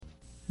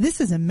This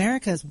is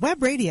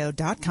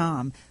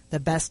americaswebradio.com, the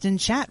best in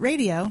chat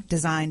radio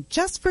designed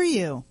just for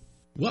you.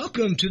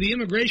 Welcome to the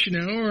Immigration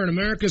Hour on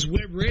America's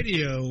Web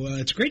Radio.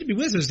 It's great to be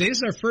with us. This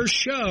is our first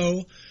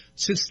show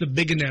since the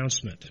big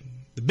announcement.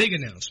 The big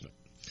announcement.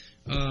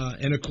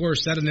 And, of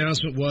course, that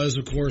announcement was,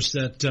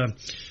 that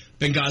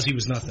Benghazi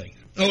was nothing.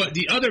 Oh,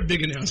 the other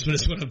big announcement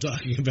is what I'm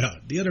talking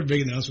about. The other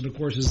big announcement, of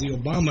course, is the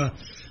Obama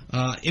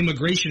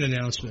immigration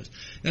announcement.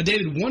 Now,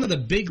 David, one of the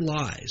big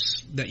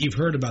lies that you've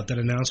heard about that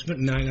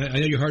announcement, and I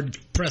know you're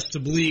hard-pressed to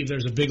believe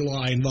there's a big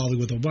lie involved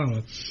with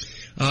Obama,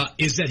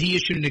 is that he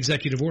issued an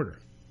executive order.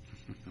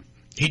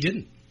 He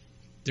didn't.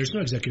 There's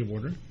no executive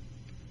order.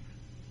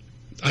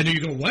 I know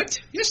you're going, what?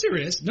 Yes, there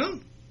is. No,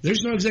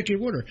 there's no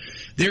executive order.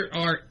 There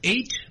are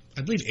 8,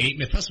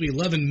 possibly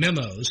 11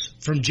 memos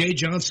from Jay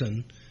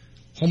Johnson,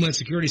 Homeland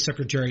Security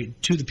Secretary,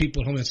 to the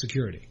people at Homeland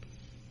Security.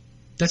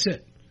 That's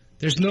it.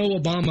 There's no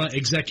Obama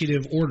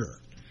executive order.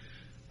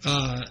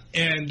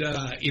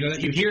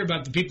 You hear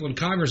about the people in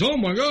Congress, oh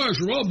my gosh,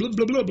 blah, blah,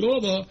 blah, blah, blah,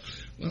 blah.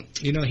 Well,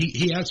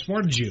 he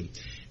outsmarted you.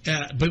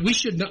 But we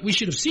should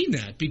have seen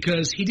that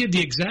because he did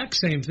the exact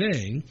same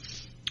thing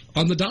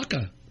on the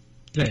DACA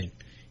thing.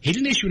 He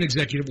didn't issue an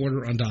executive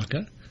order on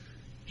DACA.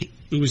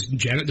 It was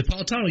Janet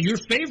Napolitano, your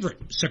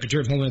favorite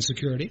Secretary of Homeland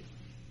Security,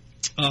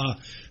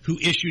 who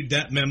issued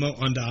that memo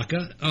on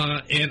DACA.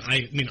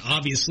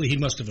 Obviously he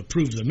must have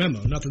approved the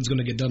memo. Nothing's going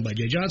to get done by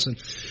Jay Johnson.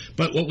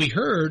 But what we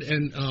heard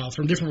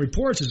from different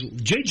reports is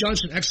Jay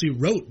Johnson actually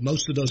wrote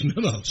most of those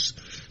memos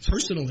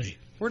personally.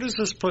 Where does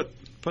this put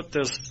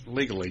this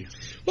legally?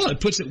 Well, it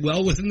puts it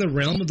well within the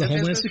realm of the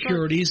Homeland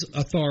Security's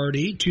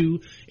authority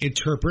to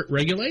interpret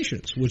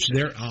regulations, which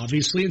they're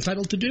obviously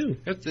entitled to do.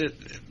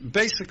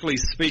 Basically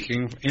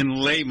speaking, in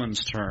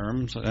layman's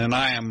terms, and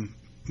I am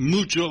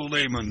mucho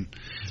layman,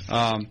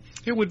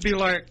 it would be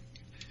like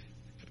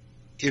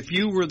if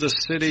you were the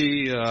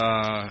city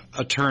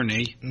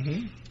attorney,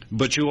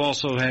 but you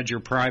also had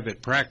your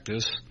private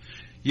practice.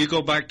 You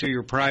go back to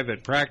your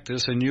private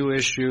practice and you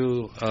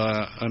issue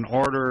an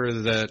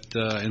order that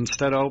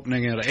instead of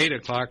opening at 8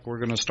 o'clock, we're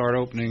going to start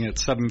opening at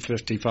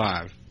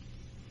 7:55.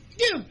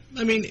 Yeah,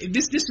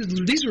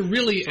 these are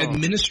really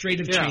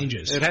administrative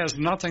changes. It has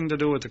nothing to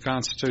do with the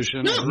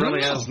Constitution. It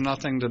really has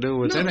nothing to do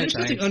with anything. There's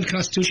nothing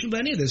unconstitutional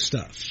about any of this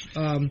stuff.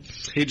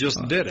 He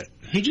just did it.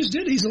 He just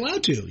did it. He's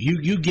allowed to.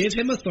 You give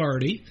him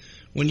authority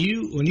when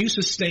you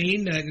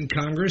sustain in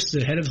Congress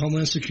the head of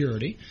Homeland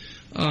Security.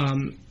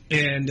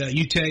 And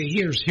you tell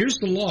here's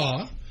the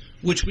law,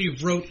 which we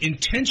wrote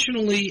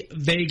intentionally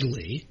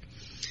vaguely.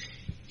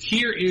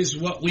 Here is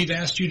what we've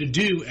asked you to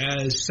do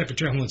as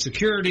Secretary of Homeland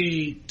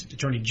Security,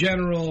 Attorney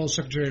General,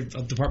 Secretary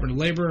of Department of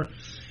Labor.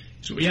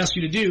 So what we ask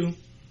you to do,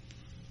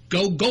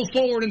 go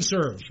forward and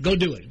serve. Go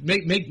do it.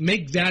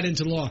 Make that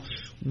into law.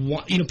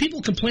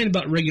 People complain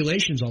about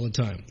regulations all the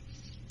time.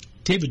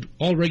 David,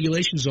 all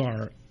regulations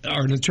are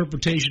an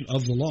interpretation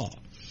of the law.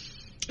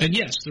 And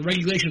yes, the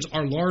regulations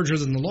are larger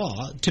than the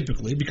law,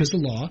 typically, because the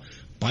law,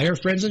 by our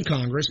friends in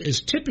Congress, is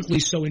typically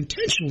so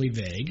intentionally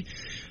vague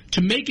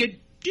to make it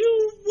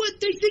do what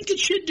they think it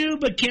should do,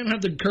 but can't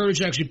have the courage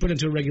to actually put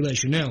into a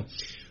regulation. Now,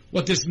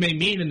 what this may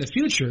mean in the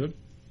future,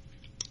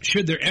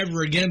 should there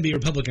ever again be a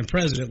Republican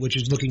president, which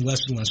is looking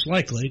less and less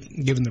likely,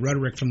 given the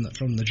rhetoric from the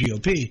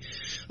GOP,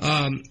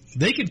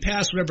 they can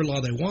pass whatever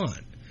law they want.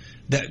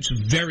 That's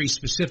very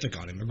specific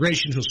on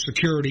immigration,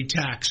 security,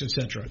 tax,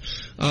 etc.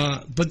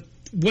 But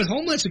what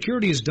Homeland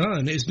Security has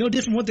done is no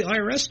different from what the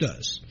IRS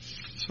does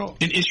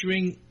in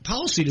issuing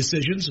policy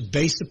decisions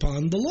based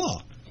upon the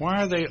law.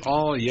 Why are they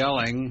all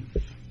yelling,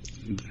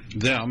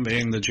 them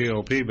being the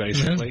GOP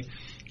basically,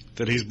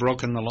 that he's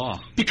broken the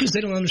law? Because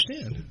they don't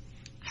understand.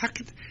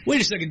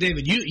 Wait a second,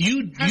 David.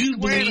 You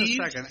believe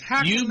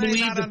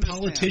the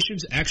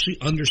politicians actually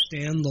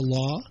understand the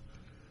law?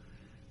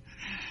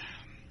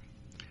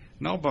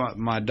 No, but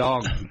my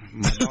dog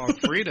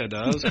Frida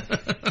does.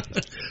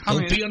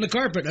 Don't pee on the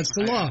carpet. That's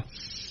the law.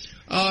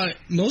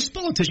 Most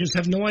politicians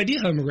have no idea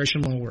how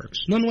immigration law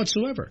works. None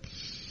whatsoever.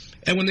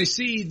 And when they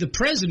see the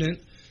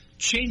president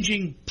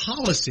changing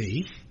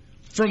policy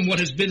from what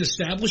has been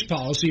established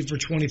policy for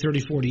 20,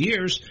 30, 40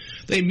 years,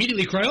 they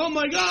immediately cry, oh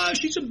my gosh,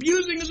 he's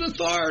abusing his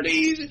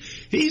authority.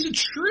 He's a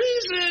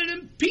treason.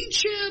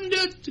 Impeach him.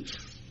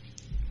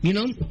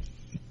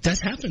 That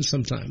happens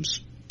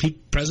sometimes.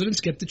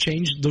 Presidents get to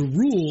change the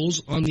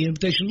rules on the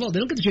invitation law. They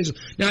don't get to change them.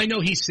 Now, I know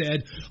he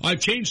said, I've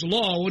changed the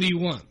law. What do you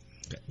want?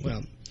 Okay,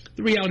 well,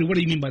 the reality, what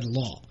do you mean by the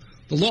law?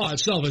 The law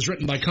itself is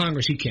written by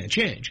Congress. He can't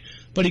change.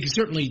 But he can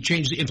certainly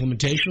change the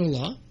implementation of the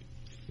law,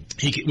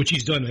 which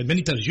he's done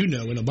many times, in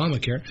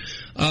Obamacare.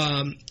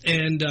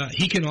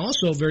 He can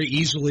also very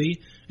easily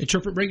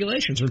interpret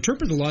regulations or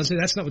interpret the law and say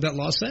that's not what that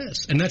law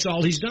says. And that's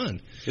all he's done.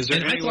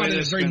 And I thought in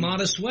a very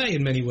modest way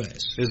in many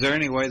ways. Is there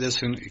any way this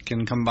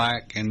can come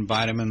back and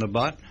bite him in the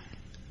butt?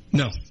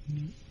 No.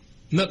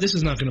 No, this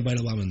is not going to bite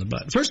Obama in the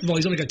butt. First of all,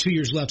 he's only got 2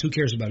 years left. Who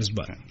cares about his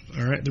butt?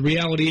 All right. The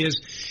reality is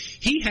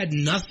he had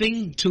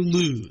nothing to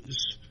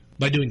lose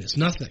by doing this.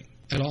 Nothing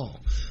at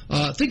all.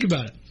 Think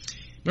about it.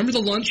 Remember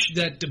the lunch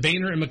that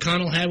Boehner and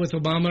McConnell had with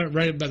Obama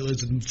right about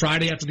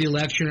Friday after the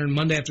election or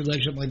Monday after the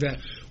election, something like that?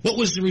 What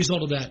was the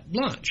result of that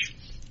lunch?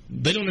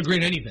 They don't agree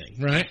on anything,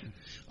 right?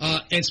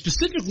 And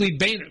specifically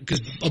Boehner,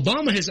 because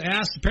Obama has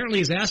asked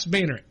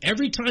Boehner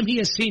every time he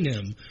has seen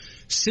him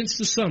since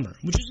the summer,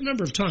 which is a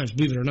number of times,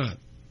 believe it or not,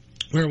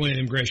 where are we in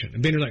immigration?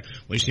 And Boehner's like,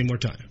 we just need more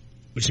time.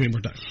 We just need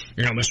more time.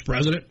 You're not Mr.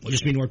 President. We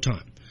just need more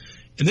time.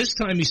 And this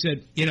time he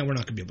said, we're not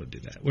going to be able to do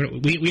that.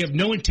 We have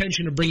no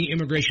intention of bringing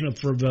immigration up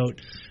for a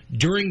vote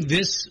during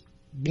this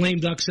lame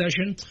duck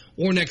session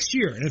or next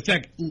year. And in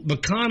fact,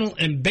 McConnell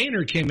and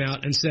Boehner came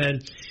out and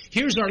said,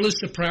 here's our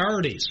list of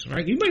priorities.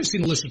 Right? You might have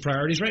seen the list of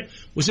priorities, right?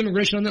 Was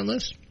immigration on that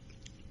list?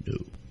 No.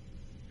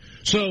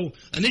 So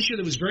an issue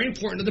that was very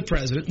important to the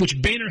president,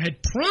 which Boehner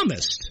had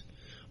promised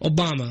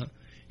Obama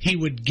he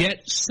would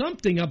get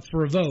something up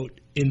for a vote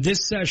in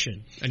this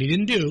session, and he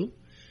didn't do,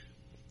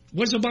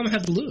 what does Obama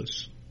have to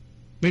lose?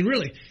 I mean,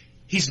 really,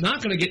 he's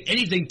not going to get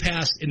anything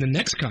passed in the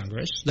next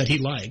Congress that he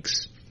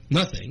likes.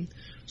 Nothing.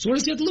 So what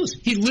does he have to lose?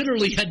 He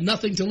literally had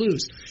nothing to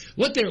lose.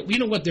 What they're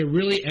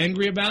really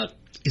angry about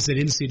is they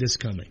didn't see this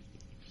coming.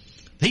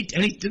 The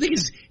thing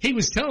is, he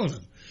was telling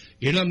them,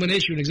 I'm going to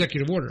issue an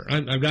executive order.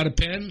 I've got a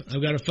pen.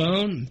 I've got a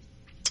phone.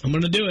 I'm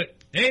going to do it.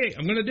 Hey,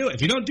 I'm going to do it.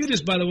 If you don't do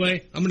this, by the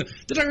way,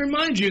 did I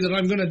remind you that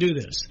I'm going to do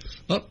this?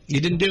 Well, you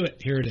didn't do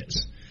it. Here it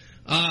is.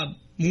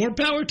 More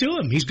power to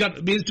him. He's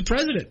the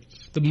president.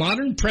 The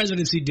modern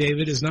presidency,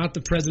 David, is not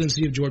the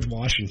presidency of George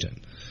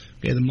Washington.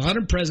 Okay, the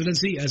modern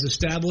presidency, as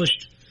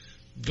established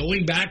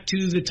going back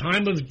to the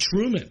time of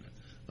Truman,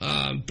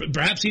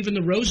 perhaps even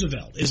the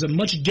Roosevelt, is a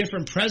much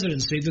different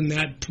presidency than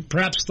that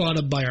perhaps thought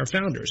of by our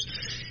founders.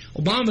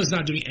 Obama's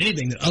not doing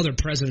anything that other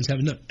presidents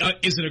haven't done.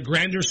 Is it a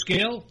grander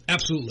scale?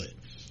 Absolutely.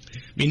 I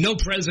mean, no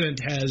president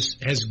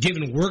has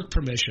given work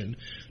permission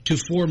to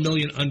 4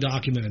 million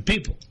undocumented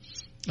people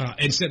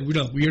and said,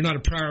 you're not a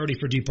priority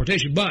for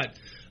deportation. But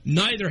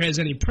neither has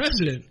any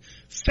president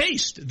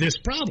faced this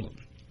problem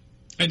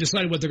and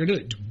decided what they're going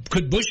to do.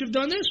 Could Bush have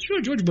done this?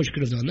 Sure, George Bush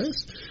could have done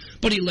this.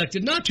 But he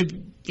elected not to,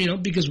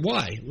 because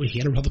why? Well, he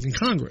had a Republican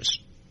Congress.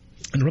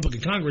 And the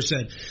Republican Congress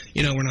said,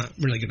 we're not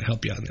really going to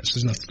help you on this.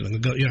 There's nothing going to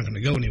go. You're not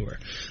going to go anywhere.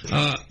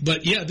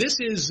 But yeah, this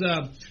is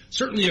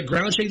certainly a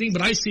ground-shaking thing.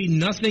 But I see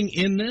nothing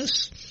in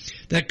this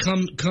that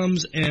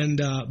comes and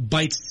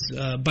bites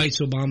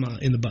Obama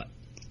in the butt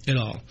at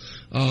all.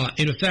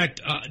 In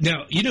fact,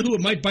 now you know who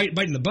it might bite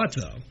in the butt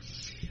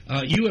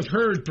though. You have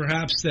heard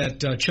perhaps that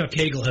Chuck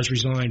Hagel has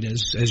resigned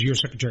as your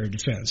Secretary of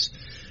Defense.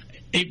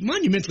 A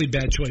monumentally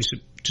bad choice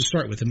to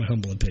start with, in my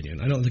humble opinion.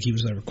 I don't think he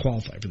was ever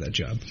qualified for that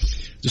job,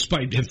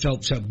 despite him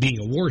felt being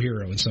a war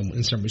hero in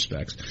some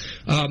respects.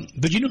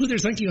 But you know who they're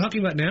talking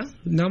about now,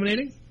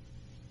 nominating?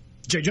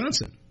 Jay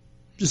Johnson,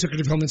 the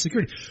Secretary of Homeland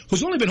Security,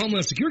 who's only been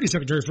Homeland Security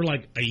Secretary for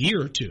like a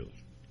year or two.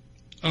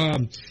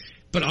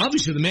 But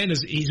obviously the man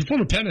he's a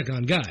former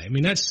Pentagon guy. I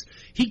mean,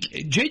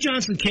 Jay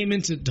Johnson came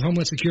into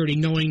Homeland Security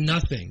knowing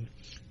nothing,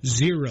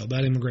 zero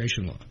about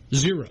immigration law,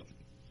 zero.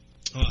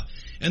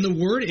 And the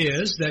word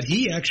is that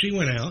he actually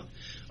went out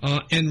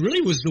and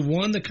really was the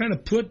one that kind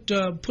of put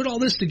all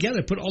this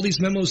together, put all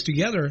these memos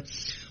together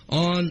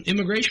on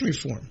immigration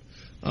reform.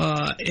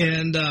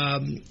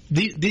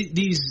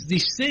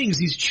 These things,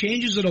 these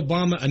changes that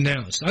Obama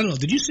announced. I don't know.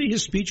 Did you see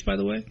his speech, by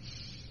the way?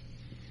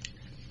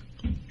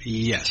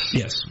 Yes.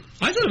 Yes.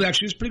 I thought it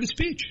actually was a pretty good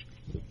speech.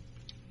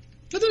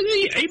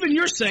 Even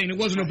you're saying it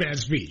wasn't a bad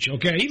speech,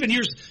 okay? Even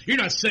you're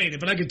not saying it,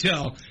 but I could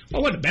tell.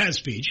 Well, it wasn't a bad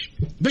speech,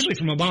 especially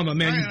from Obama, a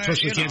man you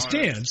personally can't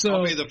stand. So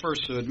I'll be the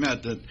first to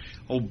admit that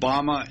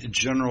Obama,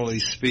 generally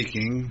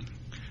speaking,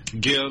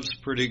 gives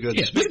pretty good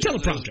speeches. With a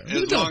teleprompter.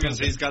 As long as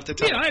he's got the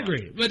teleprompter. Yeah, I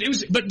agree.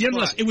 But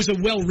nonetheless, it was a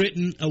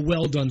well-written, a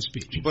well-done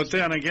speech. But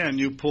then again,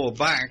 you pull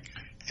back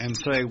and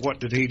say, what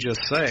did he just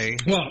say?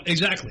 Well,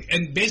 exactly.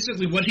 And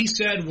basically what he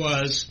said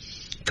was,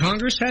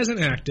 Congress hasn't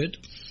acted.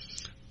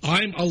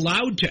 I'm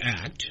allowed to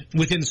act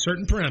within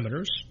certain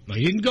parameters. Now,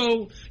 he didn't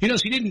go, he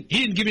didn't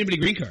give anybody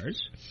green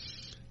cards.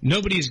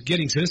 Nobody's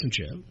getting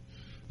citizenship.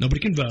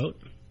 Nobody can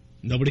vote.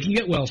 Nobody can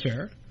get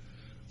welfare.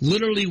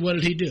 Literally, what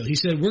did he do? He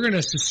said, we're going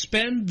to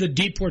suspend the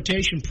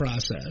deportation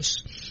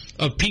process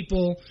of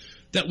people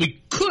that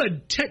we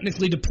could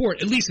technically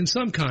deport, at least in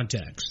some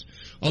contexts,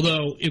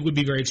 although it would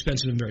be very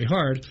expensive and very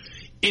hard,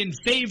 in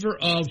favor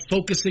of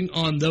focusing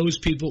on those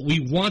people we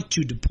want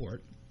to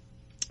deport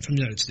from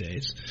the United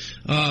States.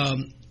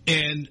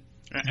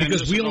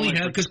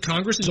 Because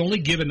Congress has only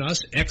given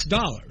us X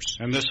dollars.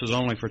 And this is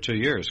only for 2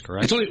 years,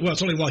 correct?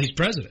 It's only while he's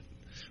president.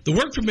 The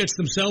work permits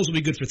themselves will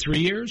be good for 3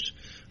 years,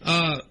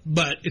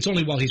 but it's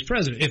only while he's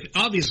president. If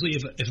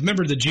a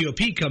member of the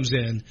GOP comes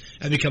in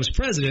and becomes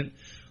president,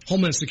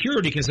 Homeland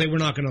Security can say we're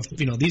not going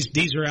to,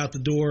 these are out the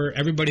door.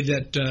 Everybody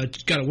that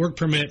got a work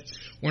permit,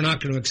 we're not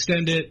going to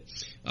extend it,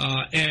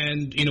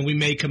 and we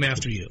may come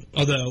after you.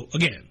 Although,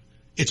 again,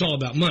 it's all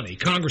about money.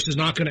 Congress is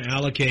not going to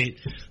allocate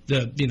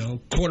the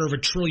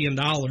 $250 billion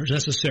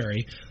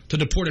necessary to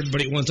deport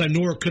everybody at one time,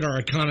 nor could our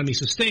economy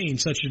sustain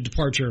such a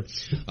departure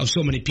of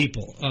so many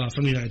people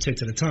from the United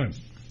States at a time.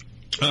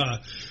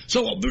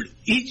 So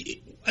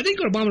I think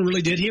what Obama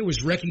really did here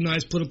was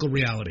recognize political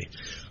reality.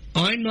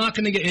 I'm not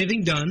going to get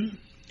anything done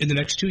in the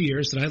next 2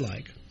 years that I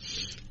like.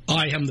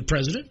 I am the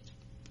president.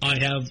 I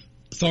have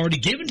authority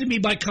given to me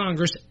by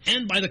Congress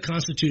and by the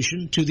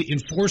Constitution to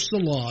enforce the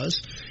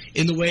laws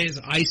in the ways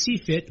I see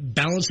fit,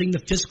 balancing the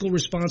fiscal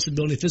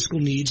responsibility, fiscal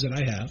needs that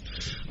I have.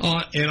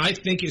 And I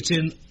think it's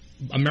in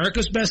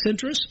America's best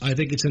interest. I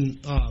think it's in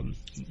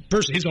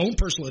his own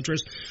personal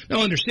interest.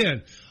 Now,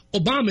 understand,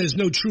 Obama is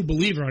no true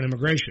believer on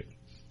immigration.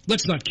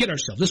 Let's not kid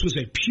ourselves. This was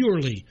a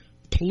purely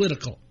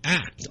political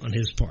act on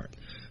his part.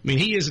 I mean,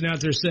 he isn't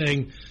out there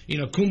saying,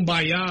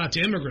 kumbaya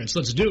to immigrants,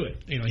 let's do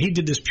it. He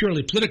did this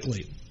purely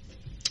politically.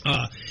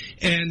 But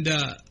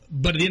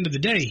at the end of the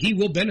day, he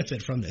will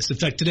benefit from this. In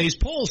fact, today's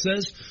poll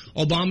says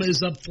Obama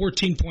is up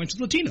 14 points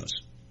with Latinos.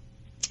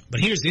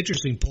 But here's the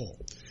interesting poll.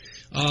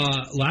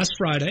 Last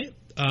Friday,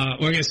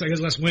 or I guess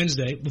last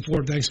Wednesday,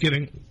 before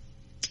Thanksgiving,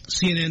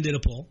 CNN did a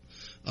poll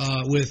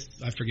with,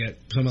 I forget,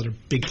 some other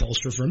big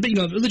pollster firm, but,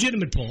 a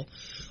legitimate poll.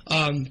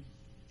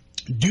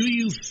 Do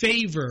you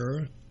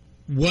favor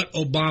what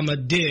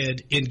Obama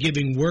did in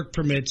giving work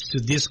permits to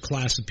this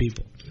class of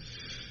people?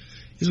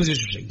 This was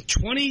interesting.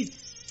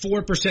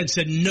 24%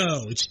 said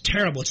no, it's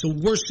terrible, it's the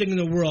worst thing in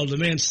the world. The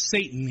man's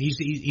Satan. He's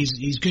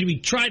going to be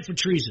tried for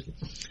treason.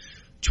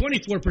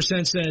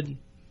 24% said,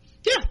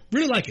 yeah,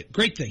 really like it,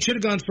 great thing. Should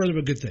have gone further,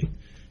 but good thing.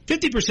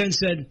 50%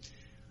 said,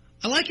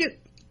 I like it,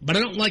 but I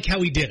don't like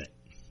how he did it.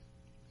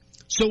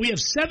 So we have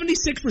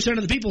 76%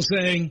 of the people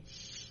saying,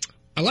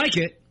 I like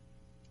it,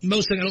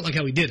 most saying I don't like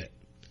how he did it.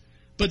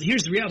 But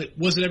here's the reality.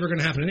 Was it ever going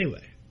to happen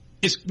anyway?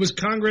 Was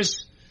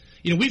Congress,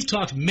 we've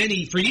talked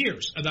for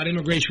years about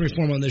immigration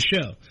reform on this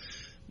show.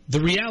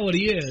 The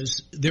reality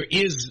is there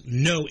is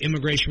no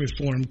immigration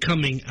reform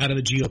coming out of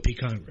the GOP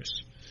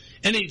Congress.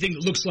 Anything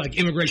that looks like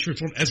immigration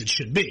reform as it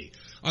should be.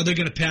 Are they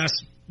going to pass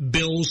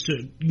bills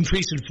to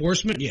increase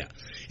enforcement? Yeah.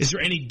 Is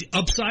there any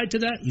upside to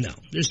that? No,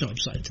 there's no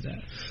upside to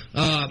that.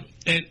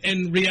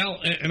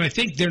 And I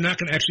think they're not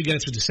going to actually get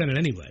it through the Senate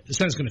anyway. The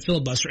Senate's going to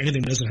filibuster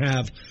anything that doesn't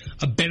have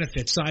a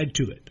benefit side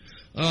to it.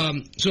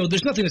 So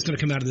there's nothing that's going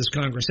to come out of this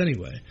Congress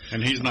anyway.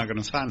 And he's not going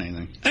to sign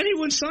anything. And he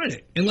wouldn't sign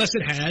it unless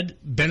it had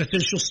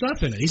beneficial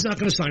stuff in it. He's not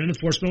going to sign an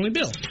enforcement-only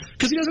bill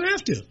because he doesn't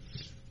have to.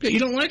 Okay, you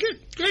don't like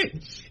it?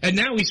 Great. And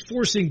now he's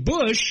forcing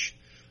Bush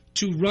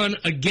to run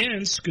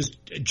against, because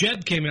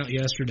Jeb came out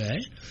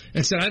yesterday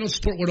and said, I don't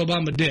support what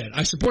Obama did.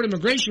 I support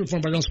immigration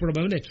reform, but I don't support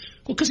what Obama did.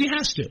 Well, because he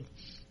has to.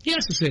 He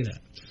has to say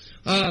that.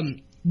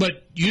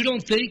 But you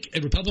don't think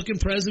a Republican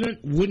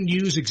president wouldn't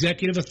use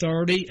executive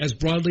authority as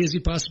broadly as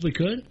he possibly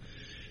could?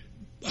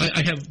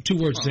 I have two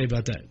words to say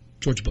about that.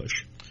 George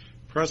Bush.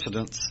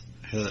 Precedents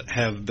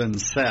have been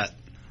set,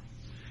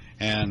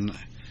 and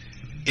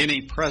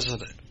any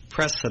precedent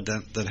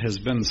that has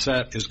been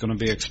set is going to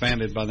be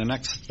expanded by the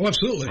next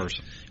absolutely.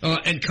 Person.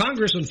 And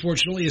Congress,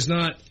 unfortunately, is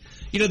not.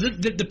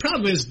 The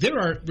problem is there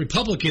are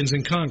Republicans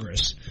in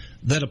Congress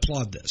that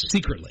applaud this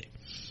secretly.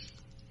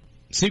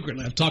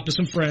 Secretly. I've talked to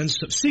some friends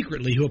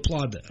secretly who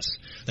applaud this.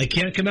 They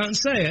can't come out and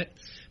say it,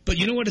 but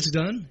you know what it's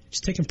done? It's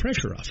taken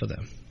pressure off of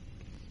them.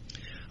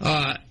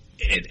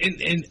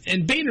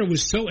 And Boehner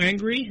was so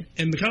angry,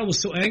 and McConnell was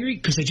so angry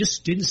because they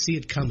just didn't see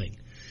it coming.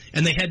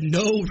 And they had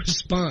no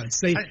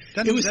response. It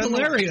was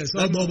hilarious.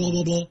 Blah, blah,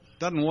 blah, blah.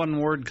 Doesn't one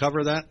word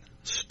cover that?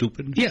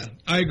 Stupid. Yeah,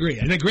 I agree.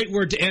 And a great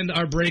word to end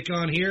our break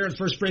on here, the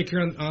first break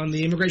here on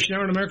the Immigration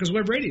Hour on America's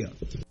Web Radio.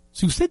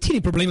 Si usted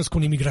tiene problemas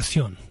con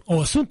inmigración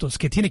o asuntos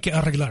que tiene que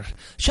arreglar,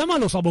 llama a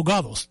los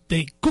abogados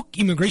de Cook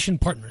Immigration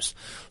Partners.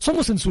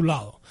 Somos en su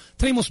lado.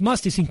 Tenemos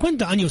más de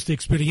 50 años de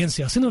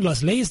experiencia haciendo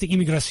las leyes de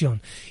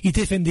inmigración y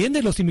defendiendo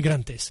a los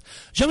inmigrantes.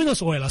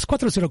 Llámenos hoy a las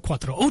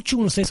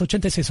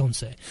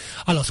 404-816-8611,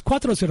 a las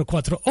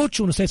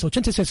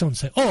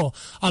 404-816-8611 o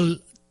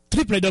al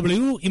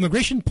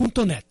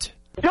www.immigration.net.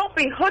 Don't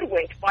be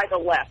hoodwinked by the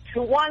left,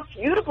 who wants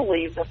you to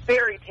believe the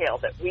fairy tale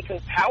that we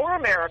can power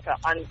America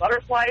on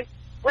butterflies,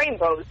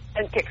 rainbows,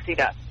 and pixie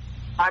dust.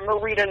 I'm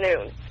Marita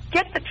Noon.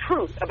 Get the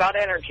truth about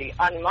energy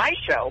on my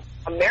show,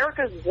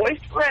 America's Voice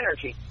for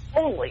Energy,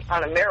 only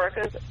on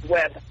America's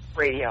Web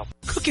Radio.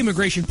 Cook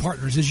Immigration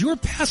Partners is your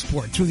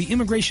passport through the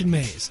immigration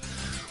maze.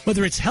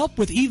 Whether it's help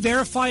with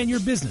E-Verify in your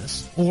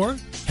business, or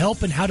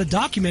help in how to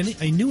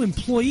document a new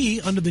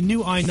employee under the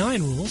new I-9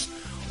 rules,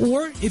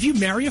 or if you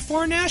marry a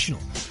foreign national,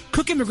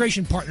 Cook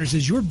Immigration Partners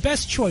is your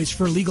best choice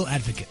for a legal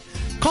advocate.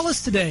 Call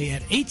us today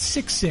at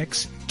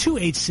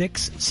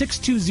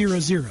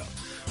 866-286-6200.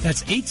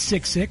 That's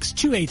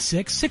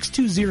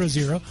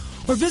 866-286-6200,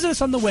 or visit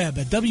us on the web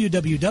at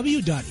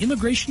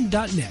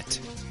www.immigration.net.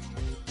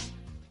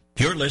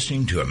 You're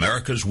listening to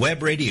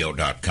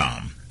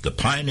America'sWebRadio.com, the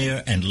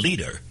pioneer and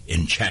leader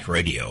in chat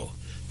radio.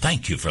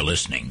 Thank you for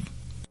listening.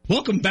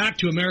 Welcome back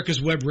to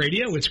America's Web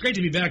Radio. It's great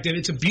to be back,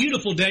 David. It's a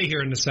beautiful day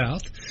here in the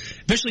South,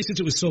 especially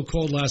since it was so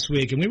cold last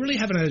week. And we really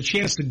haven't had a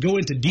chance to go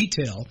into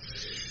detail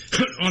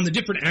on the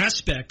different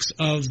aspects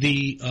of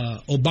the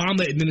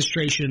Obama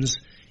administration's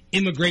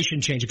immigration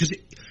change. Because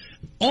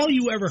all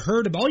you've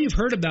heard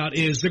about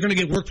is they're going to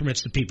get work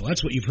permits to people.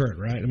 That's what you've heard,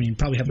 right? I mean, you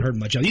probably haven't heard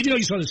much of it. Even though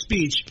you saw the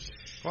speech,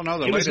 Well,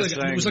 no, it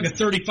was like a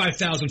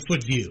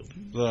 35,000-foot view.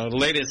 The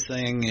latest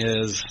thing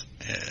is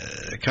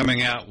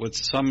coming out with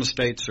some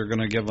states are going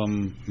to give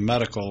them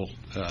medical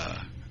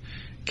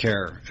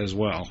care as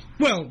well.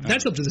 Well,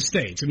 that's up to the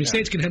states. I mean,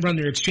 states can run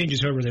their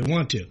exchanges however they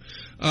want to.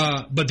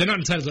 But they're not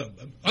entitled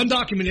to.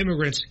 Undocumented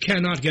immigrants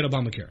cannot get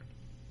Obamacare.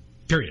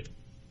 Period.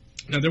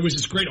 Now, there was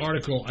this great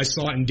article I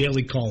saw in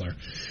Daily Caller.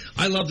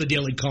 I love the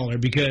Daily Caller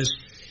because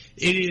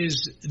it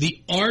is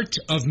the art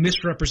of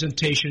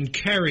misrepresentation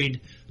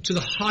carried to the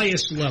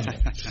highest level.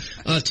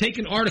 Take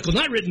an article,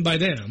 not written by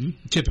them,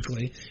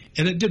 typically,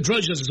 and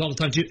Drudge does this all the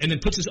time, too, and then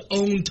puts his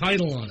own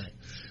title on it.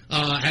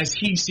 As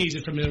he sees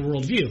it from their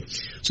worldview.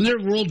 So their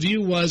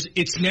worldview was,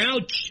 it's now,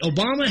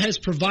 Obama has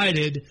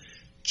provided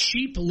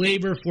cheap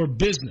labor for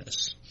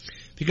business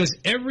because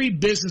every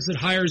business that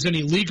hires an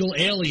illegal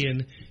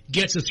alien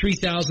gets a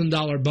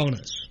 $3,000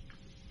 bonus.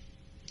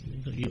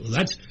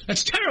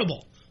 That's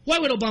terrible. Why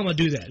would Obama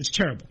do that? It's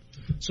terrible.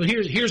 So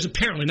here's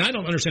apparently, and I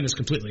don't understand this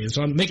completely, and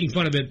so I'm making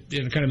fun of it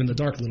kind of in the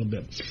dark a little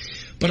bit.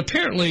 But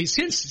apparently,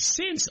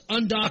 since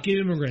undocumented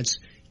immigrants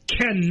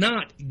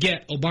cannot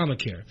get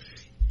Obamacare,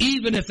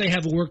 even if they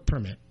have a work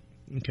permit,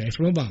 okay,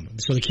 from Obama,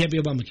 so they can't be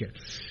Obamacare.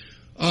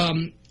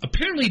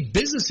 Apparently,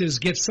 businesses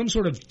get some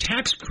sort of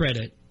tax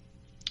credit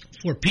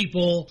for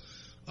people,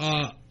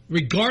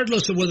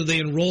 regardless of whether they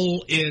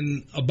enroll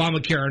in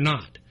Obamacare or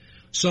not.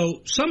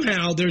 So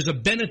somehow there's a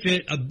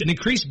benefit, an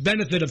increased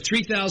benefit of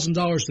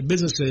 $3,000 to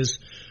businesses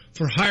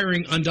for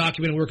hiring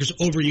undocumented workers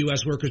over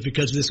U.S. workers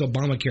because of this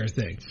Obamacare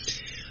thing.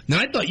 Now,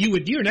 I thought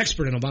you're an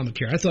expert in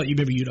Obamacare. I thought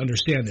maybe you'd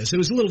understand this. It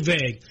was a little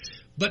vague.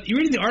 But you're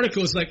reading the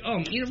article, it's like,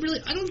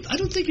 really, I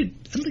don't think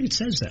it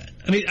says that.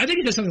 I mean, I think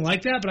it does something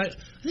like that, but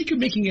I think you're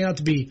making it out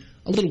to be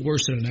a little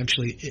worse than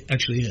it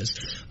actually is.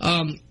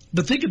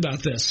 But think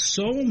about this: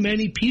 so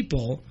many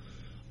people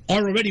are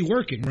already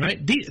working,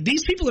 right?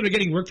 These people that are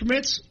getting work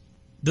permits,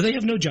 do they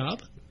have no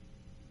job?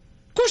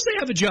 Of course, they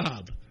have a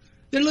job.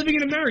 They're living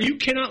in America. You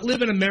cannot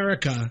live in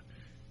America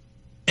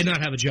and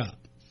not have a job.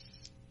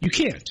 You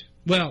can't.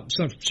 Well,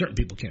 certain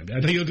people can.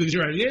 I know you're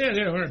right. Yeah,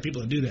 there are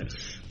people that do that.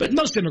 But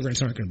most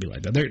immigrants aren't going to be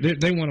like that.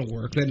 They want to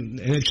work. And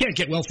they can't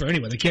get welfare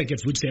anyway. They can't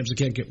get food stamps.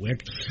 They can't get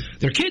WIC.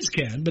 Their kids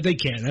can, but they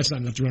can't. That's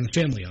not enough to run a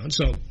family on.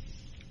 So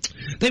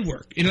they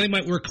work. They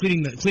might work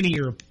cleaning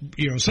your,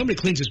 somebody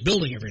cleans this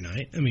building every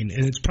night. I mean,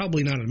 and it's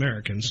probably not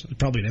Americans. It's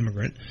probably an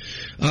immigrant.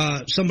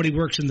 Somebody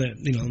works in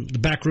the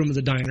back room of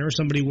the diner.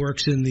 Somebody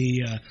works in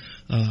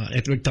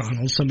at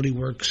McDonald's. Somebody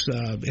works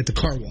at the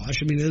car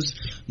wash. I mean,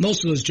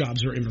 most of those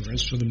jobs are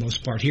immigrants for the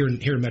most part here in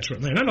Metro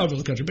Atlanta. Not all over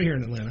the country, but here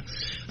in Atlanta.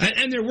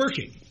 And they're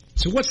working.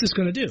 So what's this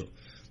going to do?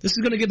 This is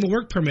going to give them a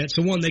work permit.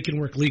 So one, they can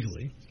work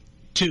legally.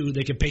 Two,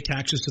 they can pay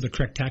taxes to the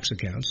correct tax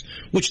accounts,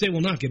 which they will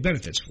not get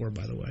benefits for,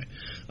 by the way.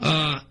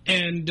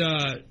 And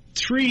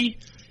three,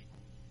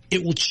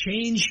 it will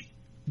change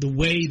the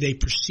way they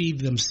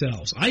perceive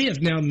themselves. I have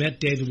now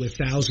met, David, with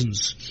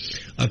thousands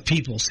of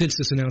people since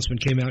this announcement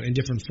came out in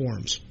different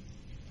forms.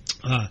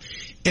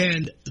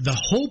 And the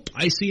hope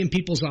I see in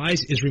people's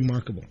eyes is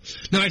remarkable.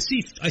 Now, I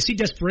see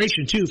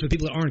desperation, too, for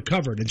people that aren't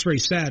covered. It's very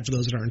sad for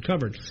those that aren't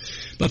covered.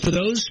 But for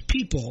those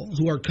people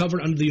who are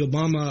covered under the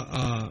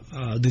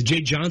Obama, the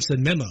Jay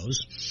Johnson memos,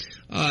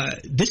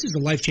 this is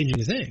a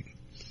life-changing thing.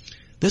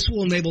 This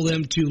will enable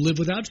them to live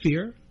without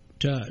fear,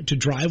 to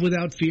drive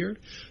without fear,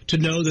 to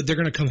know that they're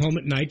going to come home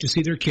at night to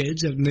see their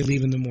kids and they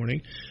leave in the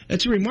morning.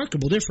 It's a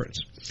remarkable difference.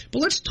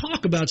 But let's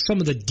talk about some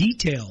of the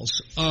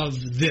details of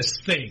this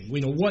thing.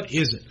 What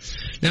is it?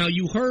 Now,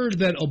 you heard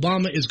that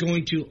Obama is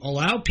going to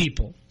allow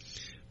people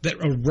that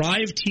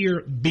arrived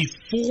here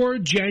before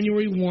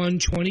January 1,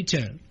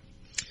 2010,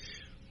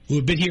 who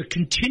have been here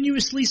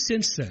continuously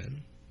since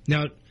then.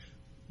 Now,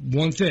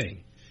 one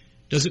thing,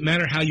 does it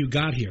matter how you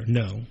got here?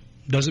 No.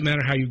 Doesn't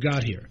matter how you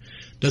got here.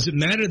 Does it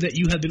matter that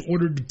you have been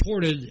ordered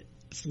deported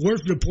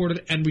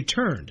and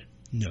returned?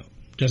 No,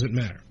 doesn't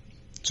matter.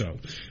 So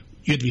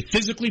you have to be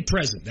physically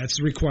present. That's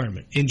the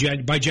requirement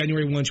by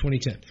January 1,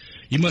 2010.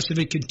 You must have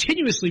been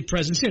continuously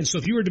present since. So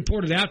if you were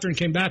deported after and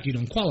came back, you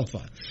don't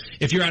qualify.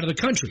 If you're out of the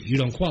country, you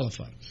don't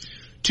qualify.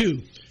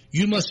 Two,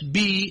 you must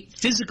be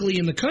physically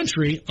in the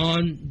country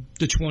on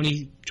the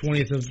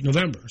 20th of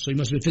November. So you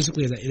must be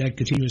physically in that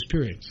continuous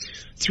period.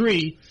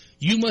 Three,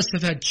 you must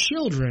have had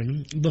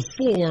children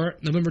before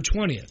November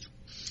 20th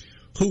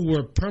who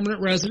were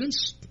permanent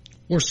residents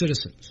or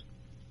citizens.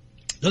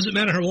 Doesn't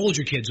matter how old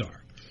your kids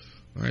are.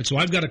 All right, so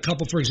I've got a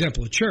couple, for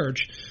example, at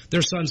church.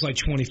 Their son's like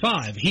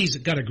 25. He's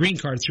got a green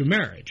card through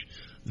marriage.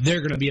 They're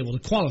going to be able to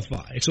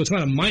qualify. So it's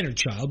not a minor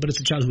child, but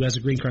it's a child who has a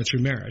green card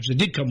through marriage. It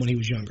did come when he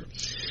was younger.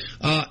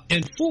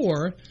 And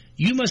four,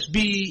 you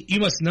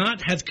must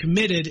not have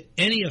committed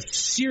any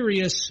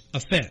serious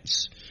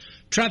offense.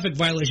 Traffic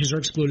violations are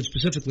excluded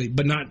specifically,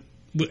 but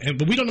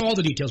we don't know all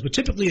the details. But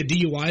typically, a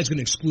DUI is going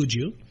to exclude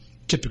you.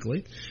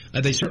 Typically,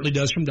 they certainly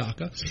does from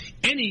DACA.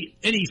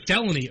 Any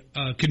felony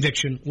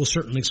conviction will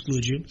certainly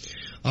exclude you.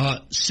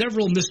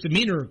 Several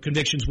misdemeanor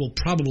convictions will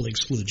probably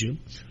exclude you.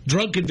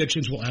 Drug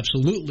convictions will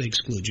absolutely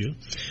exclude you.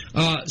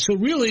 So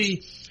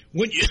really,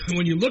 when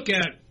you look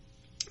at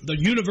the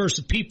universe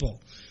of people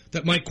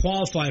that might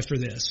qualify for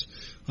this.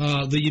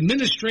 The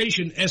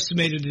administration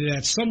estimated it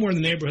at somewhere in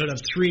the neighborhood of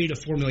 3 to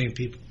 4 million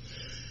people.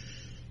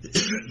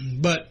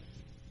 But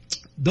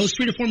those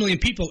 3 to 4 million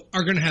people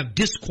are going to have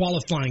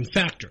disqualifying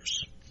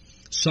factors.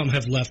 Some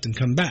have left and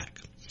come back.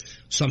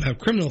 Some have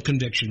criminal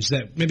convictions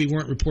that maybe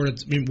weren't reported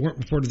to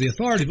the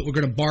authority, but we're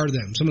going to bar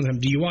them. Some of them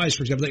have DUIs,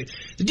 for example.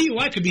 The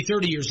DUI could be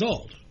 30 years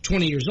old,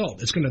 20 years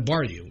old. It's going to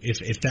bar you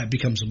if that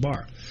becomes a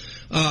bar.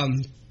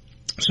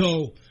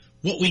 So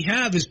what we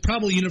have is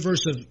probably a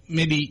universe of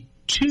maybe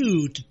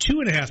 2 to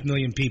 2.5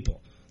 million people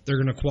that are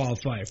going to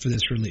qualify for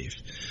this relief.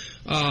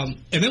 And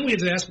then we have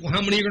to ask, well,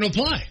 how many are going to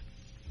apply?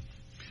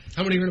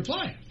 How many are going to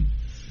apply?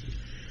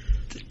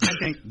 I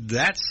think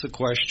that's the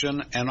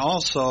question. And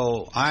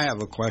also, I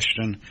have a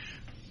question.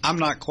 I'm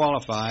not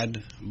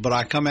qualified, but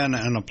I come in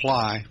and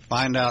apply,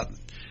 find out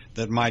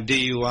that my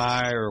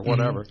DUI or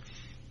whatever.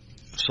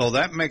 Mm-hmm. So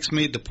that makes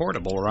me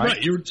deportable, right?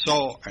 Right.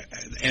 So,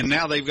 and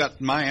now they've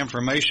got my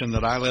information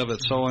that I live at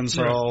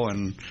so-and-so right.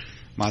 and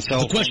my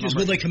cell phone The question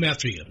number. is, will they come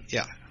after you?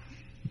 Yeah.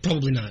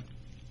 Probably not.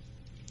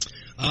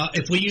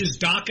 If we use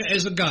DACA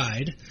as a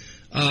guide,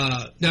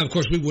 now, of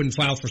course, we wouldn't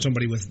file for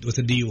somebody with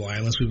a DUI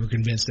unless we were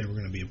convinced they were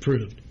going to be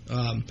approved.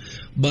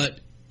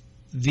 But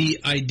the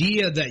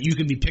idea that you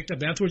can be picked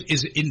up afterwards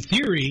is, in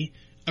theory,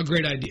 a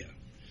great idea.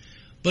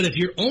 But if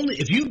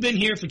you've been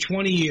here for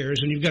 20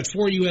 years and you've got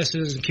 4 U.S.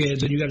 citizen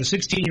kids and you've got a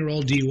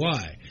 16-year-old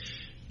DUI,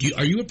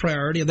 are you a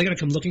priority? Are they going to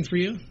come looking for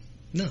you?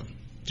 No,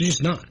 they're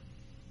just not.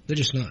 They're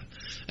just not.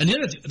 And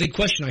the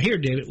question I hear,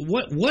 David,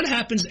 what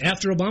happens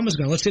after Obama's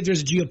gone? Let's say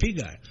there's a GOP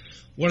guy.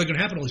 What are going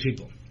to happen to all these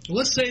people? Well,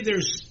 let's say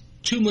there's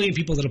 2 million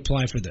people that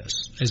apply for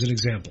this, as an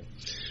example.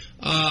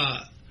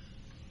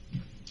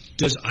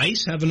 Does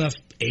ICE have enough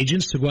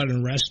agents to go out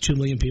and arrest 2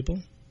 million people?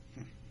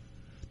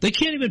 They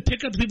can't even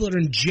pick up the people that are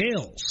in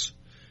jails.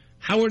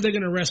 How are they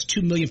going to arrest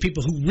 2 million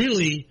people who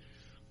really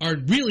are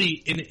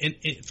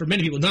for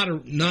many people,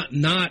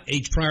 not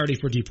a priority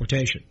for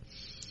deportation?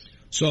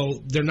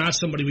 So they're not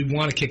somebody we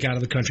want to kick out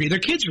of the country. Their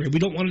kids are here. We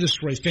don't want to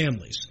destroy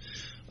families.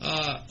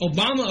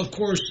 Obama, of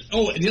course,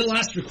 and the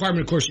last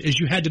requirement, of course, is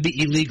you had to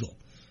be illegal.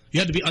 You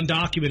had to be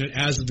undocumented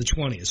as of the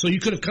 20th. So you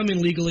could have come in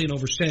legally and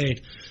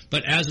overstayed,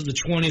 but as of the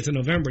 20th of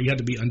November, you had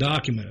to be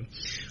undocumented.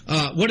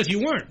 What if you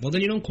weren't? Well,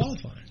 then you don't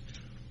qualify.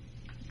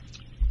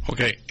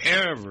 Okay,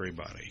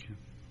 everybody,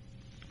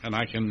 and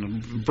I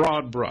can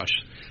broad brush,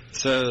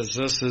 says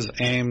this is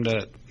aimed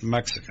at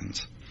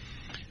Mexicans.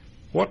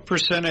 What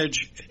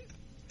percentage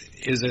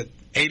is it?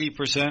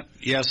 80%?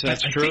 Yes,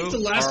 that's true. I think the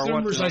last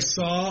numbers I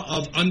saw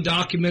of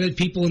undocumented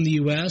people in the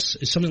U.S.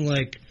 is something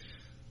like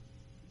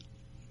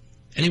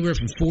anywhere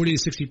from 40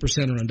 to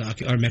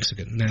 60% are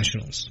Mexican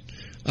nationals,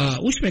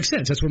 which makes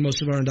sense. That's where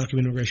most of our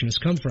undocumented immigration has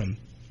come from.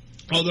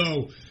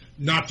 Although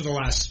not for the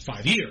last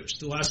 5 years.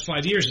 The last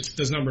 5 years,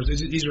 those numbers,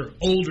 these are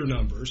older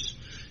numbers.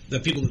 The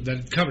people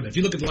that covered it. If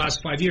you look at the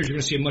last 5 years, you're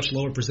going to see a much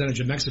lower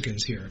percentage of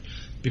Mexicans here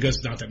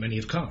because not that many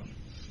have come.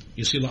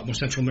 You'll see a lot more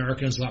Central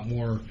Americans, a lot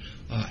more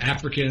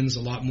Africans,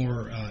 a lot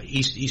more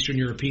Eastern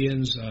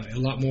Europeans, a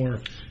lot more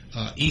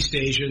East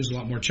Asians, a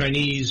lot more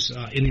Chinese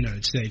in the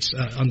United States,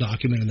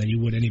 undocumented than you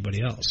would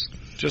anybody else.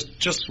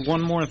 Just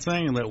one more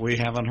thing that we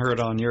haven't heard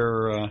on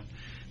your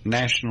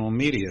national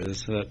media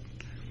is that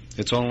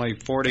it's only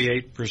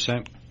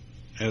 48%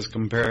 as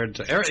compared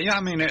to. Yeah,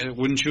 I mean,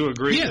 wouldn't you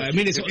agree? Yeah, I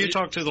mean, if you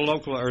talk to the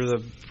local or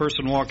the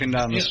person walking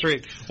down the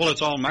street, well,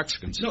 it's all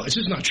Mexicans. No, it's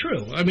just not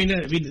true. I mean,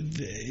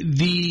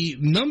 the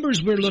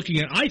numbers we're looking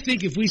at. I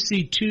think if we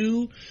see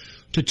 2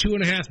 to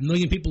 2.5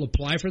 million people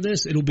apply for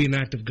this, it'll be an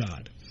act of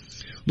God.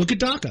 Look at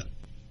DACA.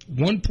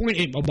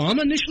 1.8.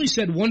 Obama initially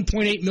said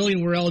 1.8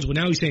 million were eligible.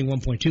 Now he's saying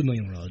 1.2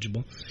 million were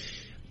eligible,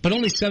 but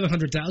only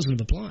 700,000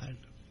 have applied.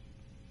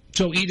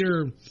 So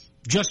either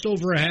just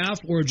over a half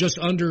or just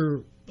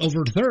over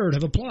a third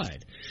have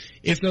applied.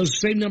 If those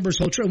same numbers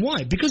hold true,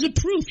 why? Because of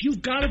proof.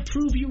 You've got to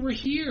prove you were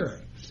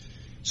here.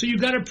 So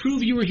you've got to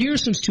prove you were here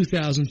since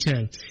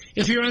 2010.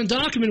 If you're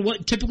undocumented,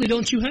 what typically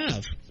don't you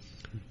have?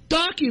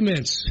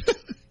 Documents.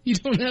 You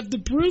don't have the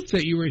proof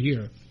that you were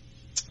here.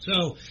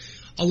 So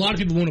a lot of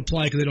people won't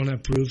apply because they don't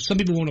have proof. Some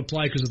people won't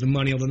apply because of the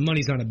money, although the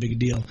money's not a big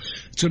deal.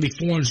 It's going to be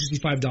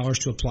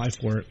 $465 to apply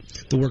for it,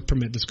 the work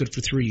permit that's good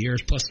for 3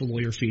 years, plus the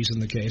lawyer fees in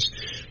the case.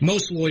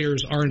 Most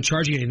lawyers aren't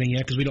charging anything yet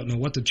because we don't know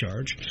what to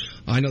charge.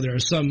 I know there are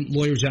some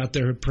lawyers out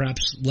there,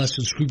 perhaps less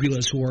than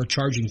scrupulous, who are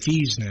charging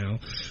fees now.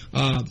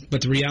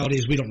 But the reality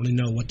is we don't really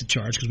know what to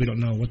charge because we don't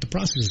know what the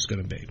process is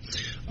going to be.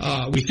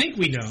 We think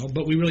we know,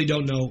 but we really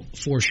don't know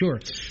for sure.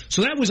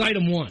 So that was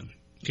item one.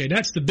 Okay,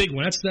 that's the big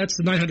one. That's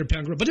the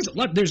 900-pound gorilla.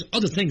 But there's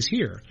other things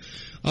here.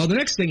 The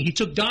next thing, he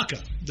took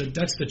DACA.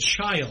 That's the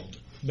child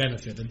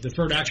benefit, the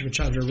deferred action for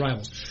childhood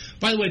arrivals.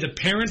 By the way, the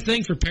parent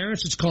thing for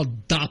parents, it's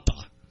called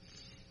DAPA.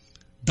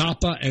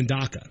 DAPA and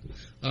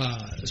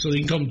DACA. So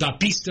you can call them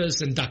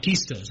DAPistas and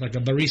DACistas, like a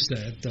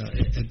barista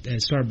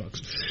at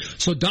Starbucks.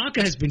 So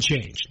DACA has been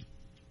changed.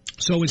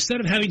 So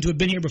instead of having to have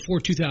been here before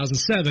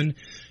 2007,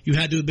 you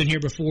had to have been here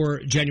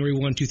before January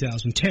 1,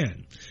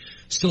 2010.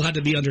 still had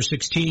to be under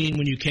 16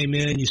 when you came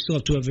in. You still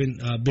have to have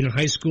been in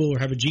high school or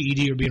have a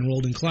GED or be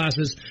enrolled in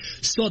classes.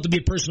 Still have to be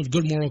a person of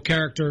good moral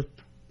character.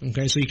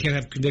 Okay, so you can't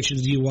have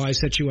convictions, DUI,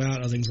 set you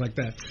out, or things like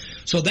that.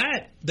 So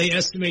that, they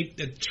estimate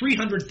that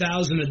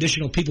 300,000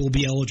 additional people will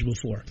be eligible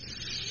for.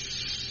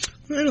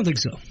 I don't think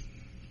so.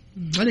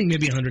 I think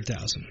maybe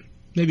 100,000,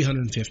 maybe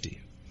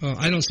 150.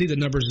 I don't see the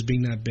numbers as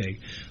being that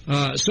big.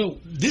 So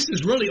this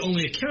is really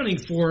only accounting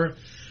for,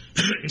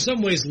 in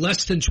some ways,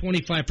 less than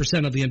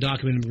 25% of the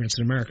undocumented immigrants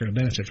in America to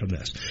benefit from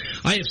this.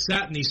 I have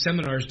sat in these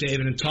seminars,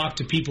 David, and talked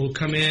to people who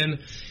come in,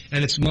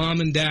 and it's mom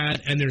and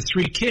dad and their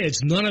 3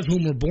 kids, none of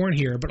whom were born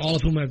here, but all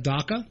of whom have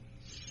DACA.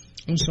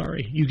 I'm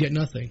sorry, you get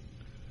nothing.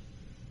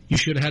 You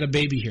should have had a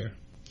baby here.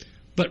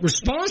 But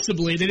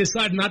responsibly, they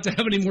decided not to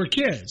have any more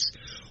kids.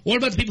 What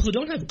about the people who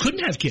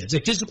couldn't have kids? They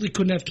physically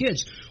couldn't have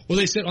kids. Well,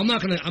 they said, I'm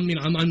undocumented. I'm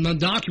not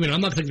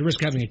going to take the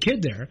risk of having a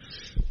kid there.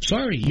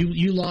 Sorry,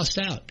 you lost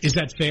out. Is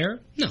that fair?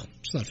 No,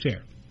 it's not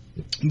fair.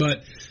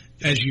 But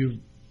as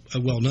you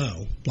well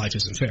know, life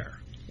isn't fair.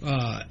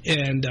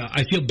 And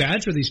I feel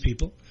bad for these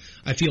people.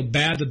 I feel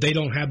bad that they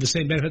don't have the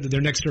same benefit that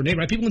their next door neighbor.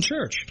 Right? People in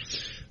church,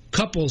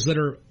 couples that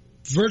are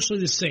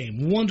virtually the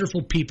same,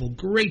 wonderful people,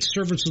 great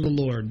servants of the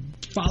Lord,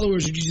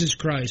 followers of Jesus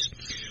Christ.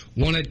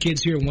 One had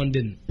kids here, one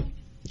didn't.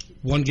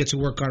 One gets a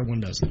work card, one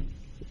doesn't.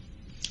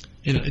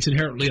 You know, it's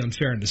inherently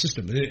unfair in the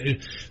system.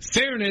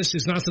 Fairness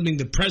is not something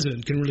the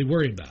president can really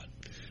worry about.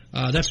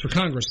 That's for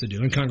Congress to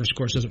do, and Congress, of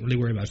course, doesn't really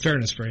worry about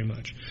fairness very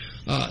much.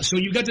 So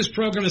you've got this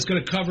program that's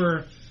going to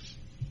cover,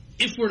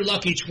 if we're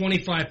lucky,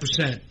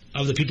 25%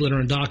 of the people that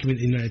are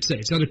undocumented in the United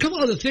States. Now, there are a couple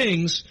other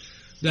things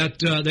that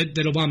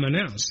Obama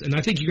announced, and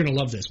I think you're going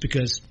to love this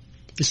because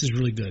this is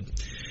really good.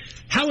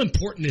 How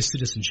important is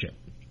citizenship?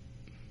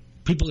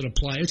 People that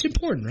apply, it's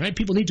important, right?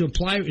 People need to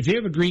apply. If you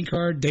have a green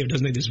card, David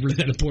doesn't think this is really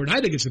that important. I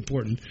think it's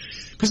important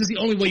because it's the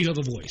only way you have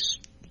a voice.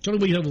 It's the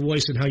only way you have a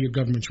voice in how your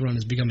government's run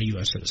is become a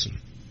U.S. citizen.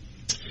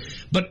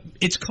 But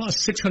it's cost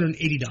 $680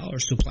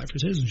 to apply for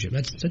citizenship.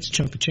 That's a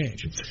chunk of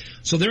change.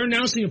 So they're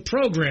announcing a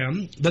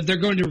program that they're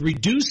going to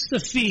reduce the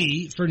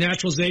fee for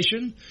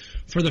naturalization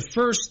for the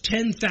first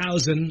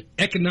 10,000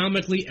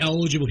 economically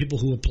eligible people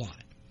who apply.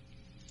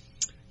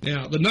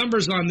 Now, the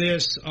numbers on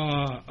this,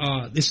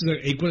 this is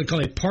what they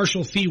call a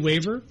partial fee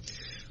waiver.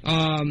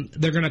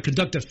 They're going to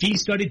conduct a fee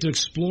study to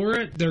explore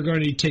it. They're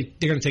going to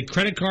take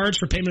credit cards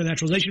for payment of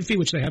naturalization fee,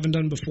 which they haven't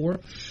done before.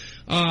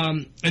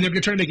 And they're going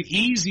to try to make it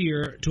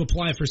easier to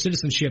apply for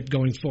citizenship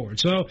going forward.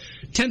 So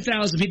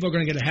 10,000 people are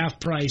going to get a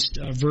half-priced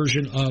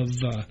version of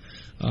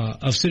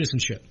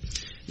citizenship.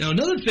 Now,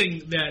 another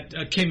thing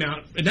that came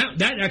out, and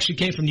that actually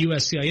came from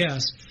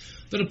USCIS,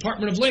 the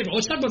Department of Labor.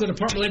 Let's talk about the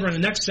Department of Labor in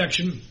the next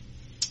section.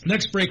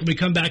 Next break when we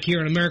come back here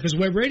on America's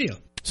Web Radio.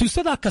 Si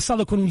usted ha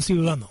casado con un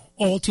ciudadano,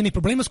 o tiene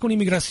problemas con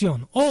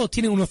inmigración, o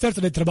tiene una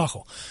oferta de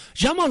trabajo,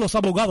 llama a los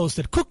abogados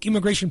del Cook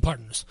Immigration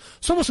Partners.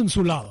 Somos en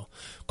su lado.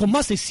 Con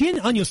más de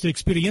 100 años de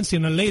experiencia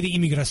en la ley de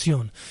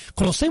inmigración,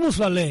 conocemos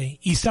la ley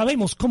y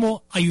sabemos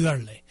cómo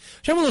ayudarle.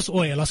 Llámanos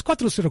hoy a las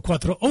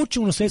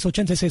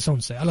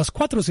 404-816-8611, a las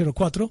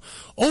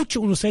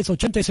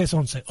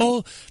 404-816-8611,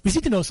 o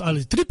visítenos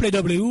al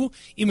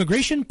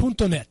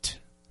www.immigration.net.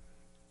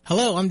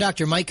 Hello, I'm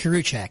Dr. Mike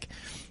Karuchak.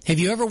 Have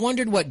you ever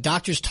wondered what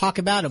doctors talk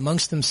about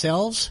amongst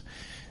themselves?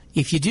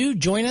 If you do,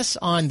 join us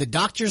on the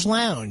Doctor's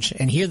Lounge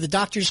and hear the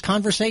doctors'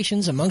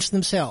 conversations amongst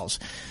themselves.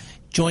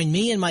 Join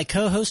me and my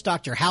co-host,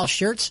 Dr. Hal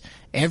Schertz,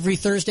 every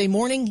Thursday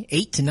morning,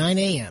 8 to 9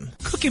 a.m.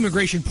 Cook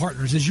Immigration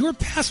Partners is your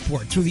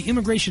passport through the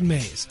immigration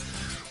maze.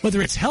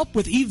 Whether it's help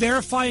with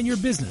E-Verify in your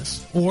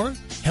business, or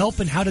help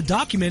in how to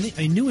document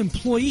a new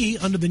employee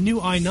under the new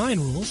I-9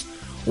 rules,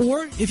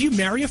 or if you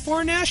marry a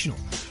foreign national,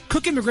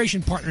 Cook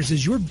Immigration Partners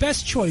is your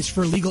best choice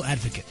for a legal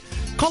advocate.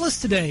 Call us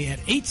today at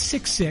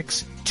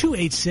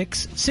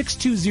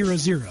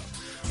 866-286-6200.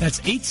 That's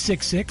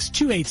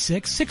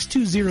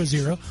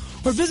 866-286-6200,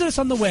 or visit us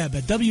on the web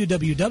at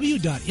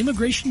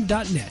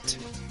www.immigration.net.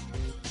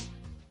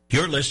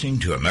 You're listening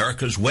to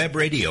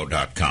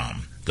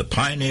America'sWebRadio.com, the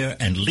pioneer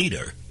and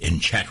leader in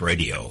chat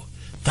radio.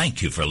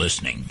 Thank you for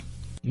listening.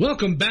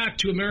 Welcome back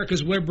to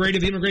America's Web Radio,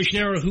 the Immigration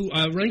Era, who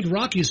I think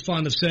Rocky is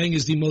fond of saying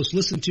is the most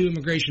listened to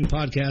immigration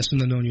podcast in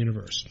the known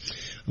universe.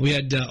 We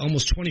had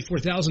almost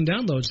 24,000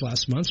 downloads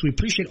last month, so we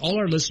appreciate all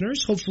our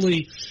listeners.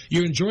 Hopefully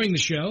you're enjoying the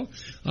show,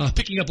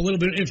 picking up a little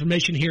bit of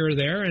information here or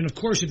there. And, of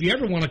course, if you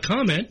ever want to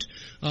comment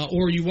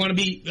or you want to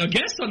be a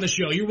guest on the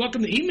show, you're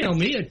welcome to email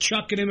me at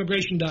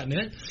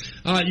chuck@immigration.net.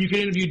 You can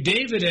interview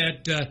David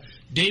at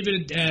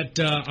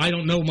I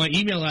don't know my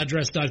email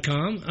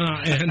address.com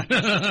and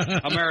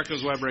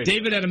America's Web Radio.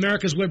 David at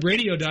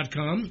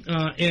America'sWebRadio.com.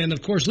 And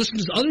of course, listen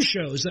to other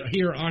shows that are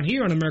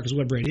here on America's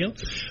Web Radio.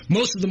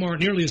 Most of them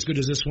aren't nearly as good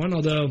as this one,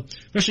 although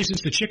especially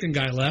since the chicken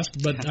guy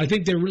left. But I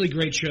think they're really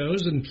great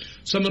shows, and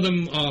some of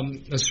them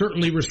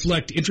certainly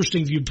reflect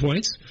interesting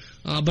viewpoints.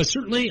 But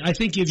certainly, I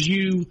think if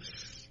you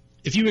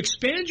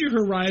expand your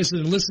horizon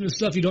and listen to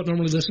stuff you don't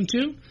normally listen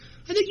to,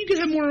 I think you can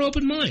have a more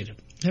open mind.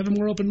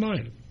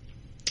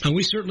 And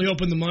we certainly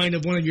opened the mind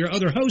of one of your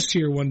other hosts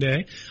here one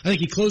day. I think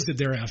he closed it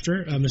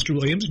thereafter, Mr.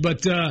 Williams,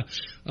 but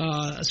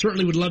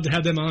certainly would love to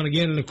have them on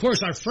again. And, of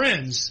course, our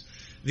friends,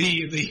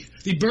 the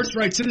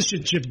Birthright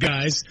Citizenship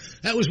guys,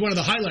 that was one of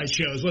the highlight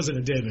shows, wasn't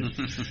it, David?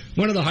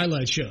 One of the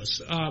highlight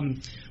shows.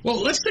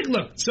 Well, let's take a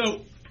look.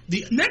 So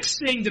the next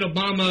thing that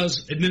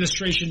Obama's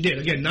administration did,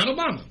 again, not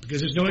Obama, because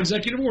there's no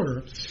executive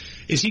order,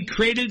 is he's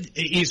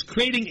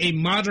creating a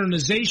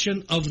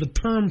modernization of the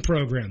PERM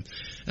program.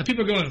 Now,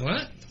 people are going,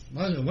 what?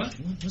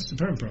 What's the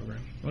PERM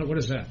program? What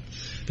is that?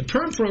 The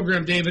PERM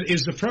program, David,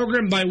 is the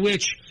program by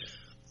which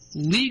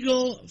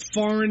legal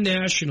foreign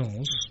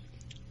nationals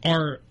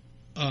are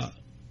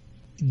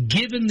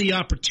given the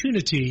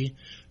opportunity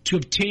to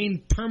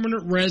obtain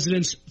permanent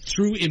residence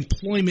through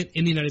employment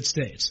in the United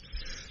States.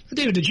 Now,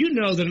 David, did you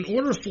know that in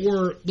order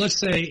for, let's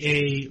say,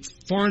 a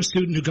foreign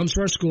student who comes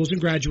to our schools and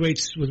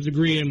graduates with a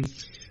degree in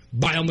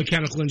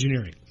biomechanical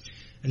engineering,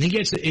 and he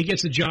gets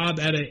a job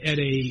at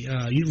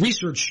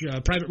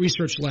a private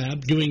research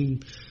lab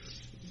doing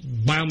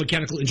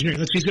biomechanical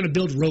engineering. He's going to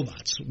build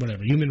robots,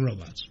 whatever, human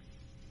robots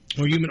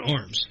or human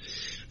arms.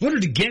 In order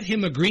to get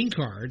him a green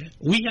card,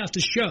 we have to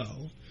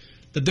show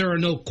that there are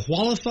no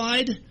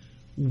qualified,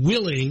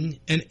 willing,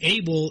 and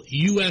able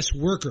U.S.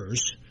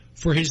 workers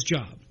for his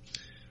job.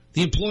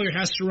 The employer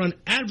has to run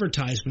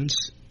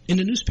advertisements in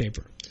the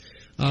newspaper.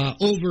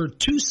 Over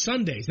 2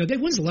 Sundays. Now, Dave,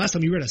 when's the last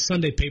time you read a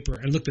Sunday paper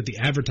and looked at the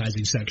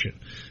advertising section?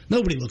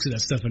 Nobody looks at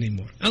that stuff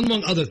anymore,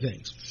 among other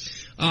things.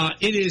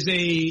 It is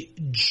a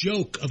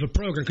joke of a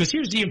program, because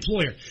here's the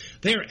employer.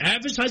 They are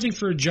advertising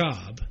for a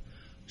job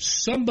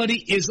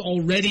somebody is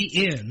already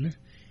in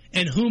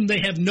and whom they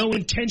have no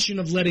intention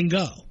of letting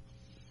go.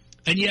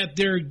 And yet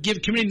they're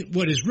committing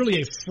what is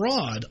really a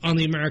fraud on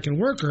the American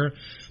worker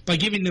by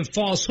giving them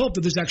false hope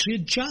that there's actually a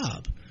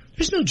job.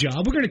 There's no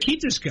job. We're going to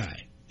keep this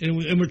guy.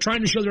 And we're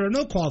trying to show there are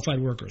no qualified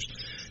workers.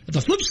 But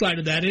the flip side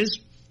of that is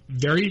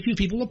very few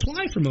people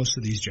apply for most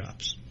of these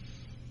jobs.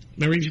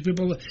 Very few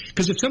people,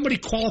 because if somebody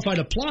qualified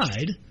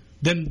applied,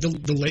 then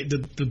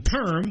the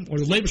PERM or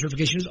the labor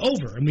certification is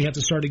over, and we have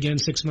to start again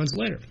 6 months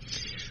later.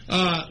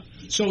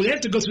 So they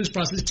have to go through this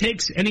process. It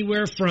takes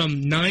anywhere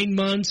from 9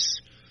 months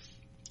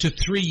to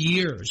 3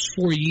 years,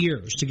 4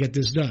 years to get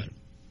this done.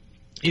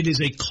 It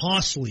is a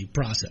costly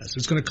process.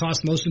 It's going to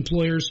cost most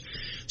employers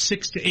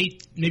 $6,000 to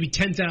 $8,000, maybe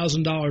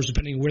 $10,000,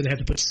 depending on where they have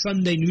to put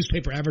Sunday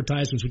newspaper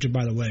advertisements, which are,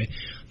 by the way,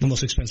 the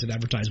most expensive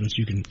advertisements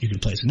you can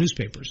place in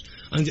newspapers.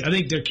 I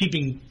think they're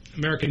keeping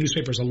American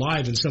newspapers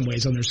alive in some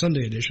ways on their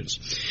Sunday editions.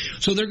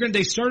 So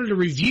they started a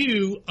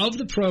review of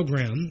the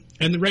program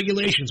and the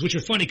regulations, which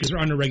are funny because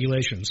they're under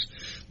regulations.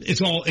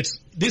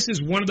 This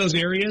is one of those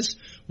areas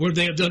where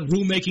they have done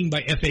rulemaking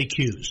by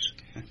FAQs.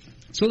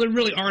 So there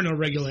really are no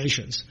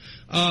regulations.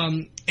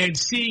 And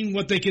seeing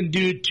what they can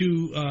do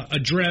to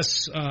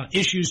address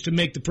issues to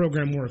make the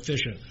program more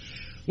efficient.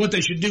 What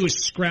they should do is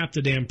scrap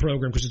the damn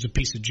program because it's a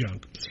piece of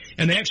junk.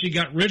 And they actually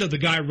got rid of the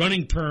guy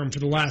running PERM for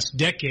the last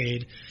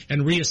decade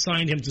and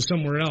reassigned him to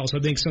somewhere else, I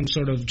think some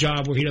sort of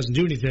job where he doesn't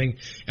do anything,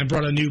 and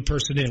brought a new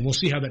person in. We'll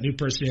see how that new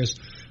person is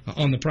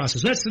on the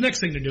process. That's the next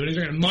thing they're doing.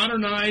 They're going to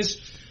modernize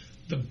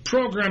the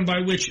program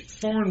by which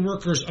foreign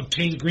workers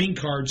obtain green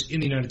cards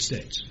in the United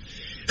States.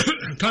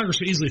 Congress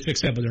could easily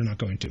fix that, but they're not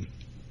going to.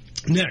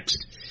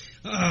 Next,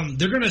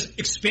 they're going to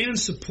expand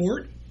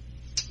support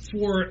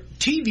for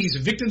TVs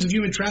of victims of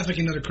human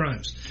trafficking and other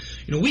crimes.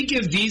 You know, we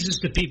give visas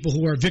to people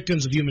who are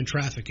victims of human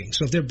trafficking.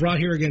 So if they're brought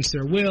here against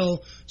their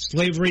will,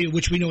 slavery,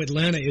 which we know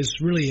Atlanta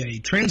is really a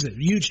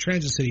huge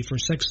transit city for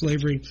sex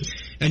slavery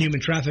and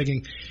human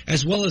trafficking,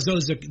 as well as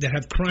those that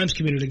have crimes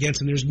committed against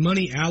them, there's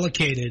money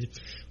allocated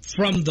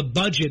from the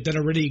budget that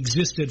already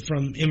existed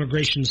from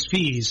immigration's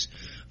fees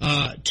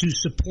to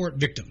support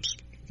victims.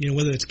 You know,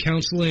 whether it's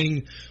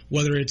counseling,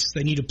 whether it's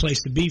they need a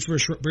place to be for a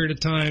short period of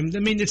time. I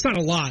mean, it's not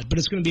a lot, but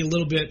it's going to be a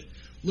little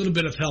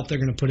bit of help they're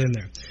going to put in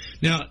there.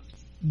 Now,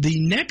 the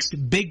next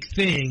big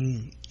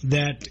thing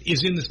that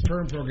is in this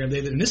PERM program,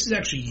 David, and this is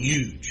actually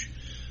huge,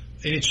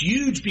 and it's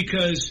huge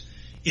because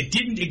it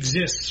didn't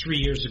exist 3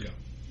 years ago.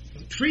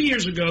 3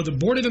 years ago, the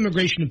Board of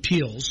Immigration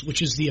Appeals,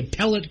 which is the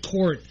appellate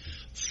court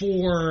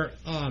for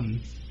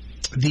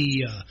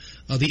the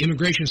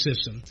immigration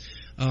system,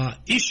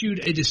 issued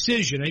a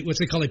decision, what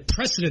they call a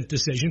precedent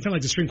decision, kind of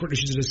like the Supreme Court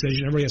issues a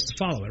decision, everybody has to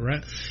follow it,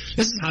 right?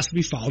 This has to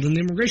be followed in the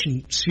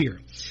immigration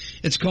sphere.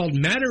 It's called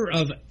Matter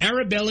of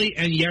Arabelli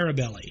and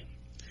Yarabelli.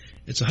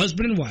 It's a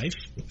husband and wife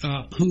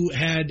who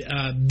had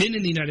been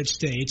in the United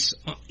States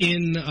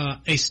in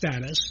a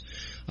status,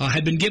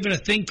 had been given a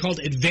thing called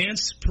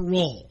advance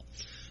parole.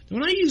 Now,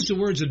 when I use the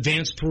words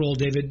advance parole,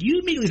 David, you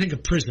immediately think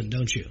of prison,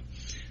 don't you?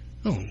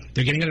 Oh,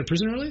 they're getting out of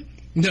prison early?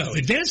 No,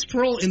 advance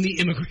parole in the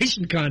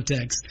immigration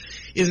context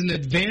is an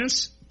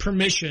advance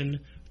permission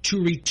to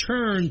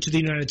return to the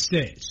United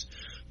States.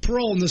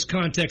 Parole in this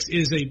context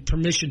is a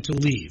permission to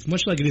leave,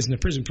 much like it is in the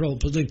prison parole.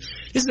 This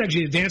is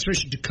actually an advance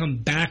permission to come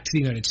back to the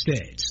United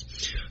States.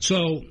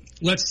 So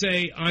let's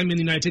say I'm in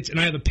the United States and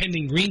I have a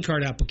pending green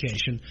card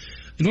application.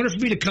 In order for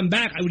me to come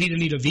back, I would either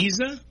need a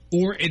visa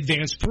or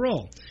advance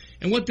parole.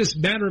 And what this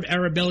matter of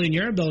Arabelli and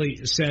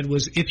Yarabelli said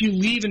was, if you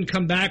leave and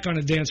come back on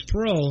advanced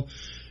parole,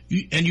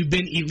 and you've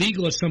been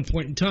illegal at some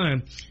point in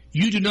time,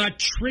 you do not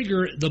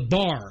trigger the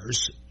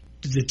bars,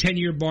 the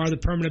 10-year bar, the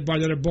permanent bar,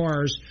 the other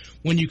bars,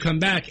 when you come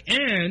back.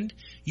 And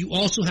you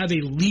also have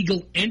a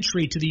legal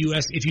entry to the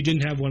U.S. if you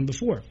didn't have one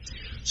before.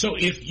 So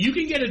if you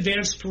can get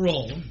advanced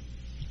parole,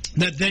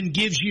 that then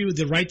gives you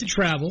the right to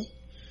travel,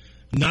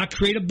 not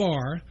create a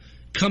bar,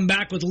 come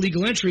back with a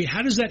legal entry,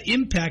 how does that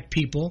impact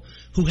people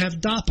who have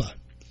DAPA?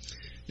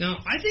 Now,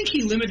 I think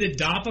he limited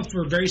DAPA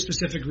for a very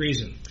specific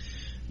reason.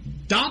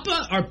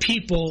 DAPA are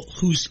people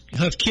who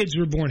have kids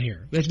who are born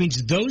here. That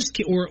means those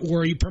kids,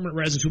 or you permanent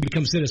residents who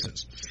become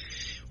citizens.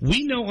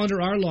 We know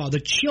under our law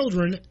that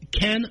children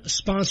can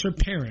sponsor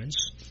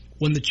parents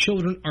when the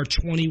children are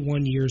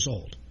 21 years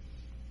old.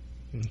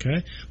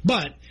 Okay?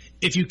 But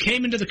if you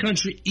came into the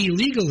country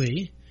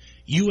illegally,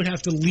 you would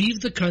have to leave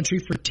the country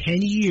for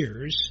 10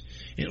 years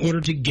in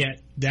order to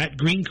get that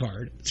green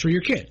card through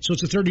your kid. So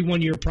it's a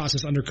 31-year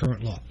process under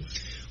current law.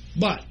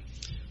 But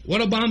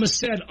what Obama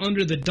said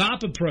under the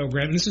DAPA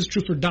program, and this is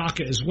true for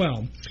DACA as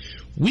well,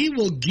 we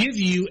will give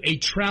you a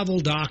travel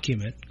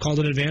document called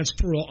an advanced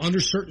parole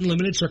under certain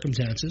limited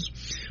circumstances.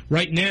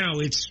 Right now,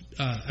 it's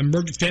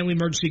family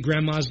emergency,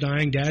 grandma's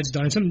dying, dad's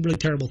dying, some really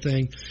terrible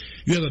thing.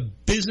 You have a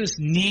business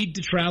need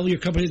to travel. Your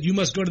company, you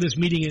must go to this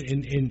meeting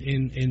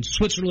in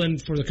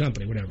Switzerland for the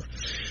company, whatever.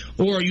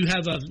 Or you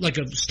have a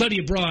study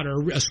abroad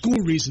or a school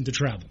reason to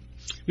travel.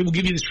 We will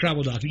give you this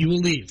travel document. You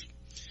will leave.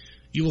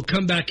 You will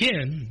come back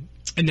in,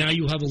 and now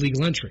you have a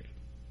legal entry.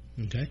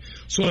 Okay?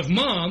 So if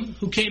mom,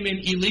 who came in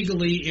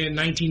illegally in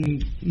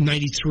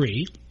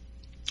 1993,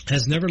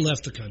 has never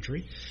left the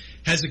country,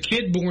 has a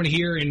kid born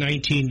here in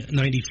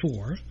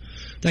 1994,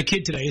 that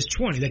kid today is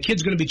 20. That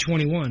kid's going to be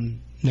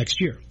 21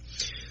 next year.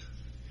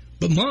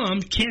 But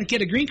mom can't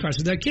get a green card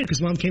for that kid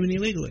because mom came in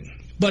illegally.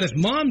 But if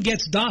mom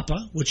gets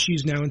DAPA, which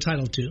she's now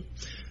entitled to,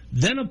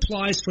 then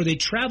applies for the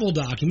travel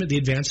document, the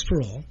advanced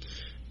parole,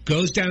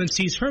 goes down and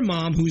sees her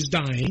mom, who's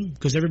dying,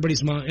 because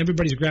everybody's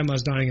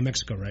grandma's dying in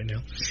Mexico right now.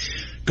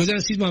 Goes down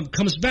and sees mom,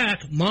 comes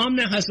back. Mom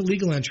now has a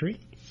legal entry.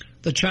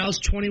 The child's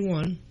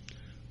 21.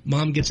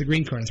 Mom gets a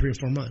green card in 3 or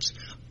 4 months.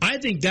 I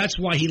think that's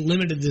why he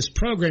limited this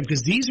program,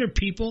 because these are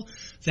people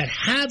that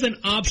have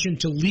an option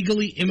to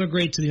legally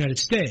immigrate to the United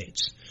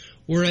States,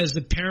 whereas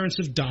the parents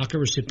of DACA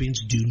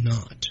recipients do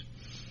not.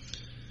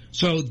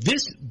 So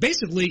this,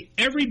 basically,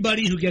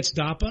 everybody who gets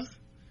DAPA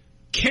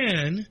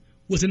can,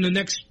 within the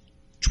next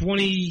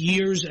 20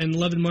 years and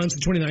 11 months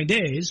and 29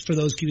 days, for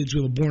those kids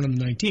who were born on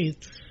the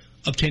 19th,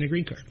 obtain a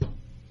green card.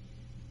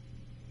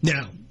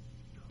 Now,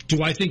 do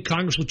I think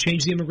Congress will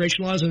change the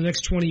immigration laws in the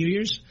next 20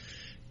 years?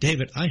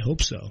 David, I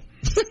hope so.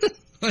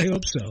 I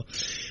hope so.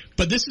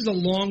 But this is a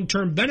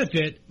long-term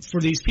benefit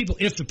for these people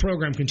if the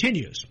program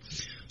continues.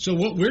 So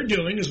what we're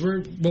doing is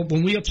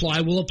when we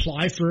apply, we'll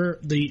apply for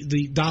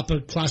the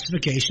DAPA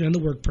classification and the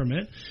work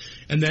permit.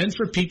 And then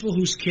for people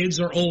whose kids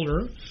are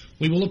older,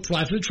 we will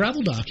apply for the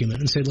travel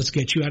document and say, let's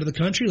get you out of the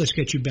country, let's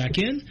get you back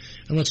in,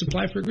 and let's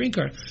apply for a green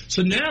card.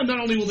 So now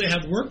not only will they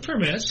have work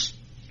permits,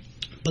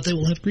 but they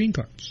will have green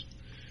cards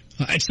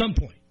at some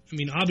point. I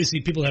mean,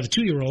 obviously people that have a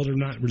 2-year-old are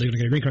not really going to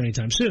get a green card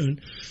anytime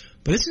soon,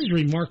 but this is a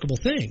remarkable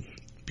thing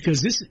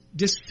because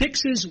this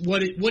fixes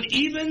what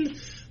even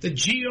the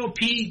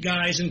GOP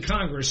guys in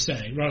Congress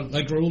say,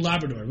 like Raul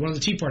Labrador, one of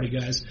the Tea Party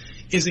guys,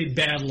 is a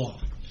bad law.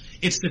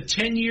 It's the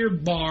 10-year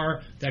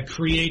bar that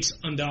creates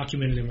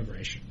undocumented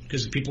immigration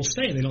because people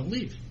stay and they don't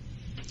leave.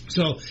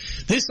 So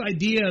this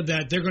idea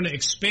that they're going to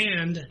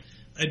expand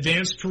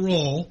advanced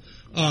parole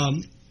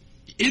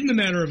in the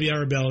matter of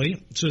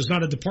Yarabelli, so it's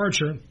not a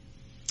departure,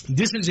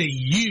 this is a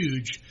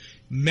huge,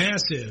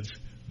 massive,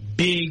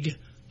 big,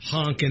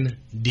 honking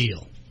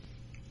deal.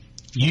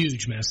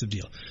 Huge, massive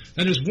deal.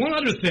 Now, there's one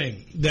other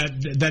thing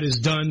that is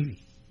done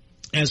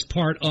as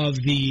part of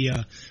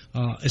the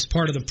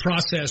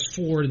process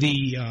for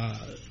the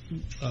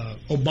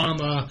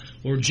Obama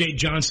or Jay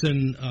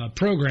Johnson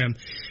program.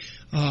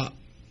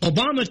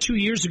 Obama 2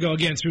 years ago,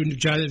 again through the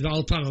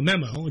Alpano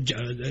memo,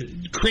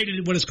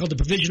 created what is called the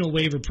Provisional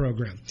Waiver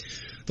Program.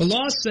 The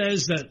law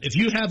says that if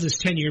you have this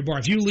 10-year bar,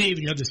 if you leave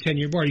and you have this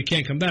 10-year bar, you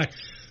can't come back.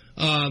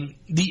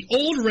 The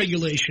old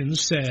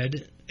regulations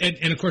said,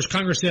 and of course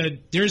Congress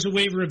said, there's a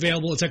waiver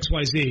available, it's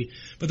XYZ,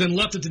 but then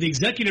left it to the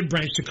executive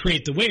branch to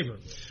create the waiver.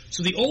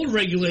 So the old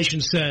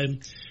regulation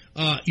said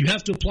you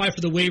have to apply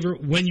for the waiver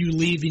when you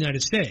leave the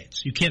United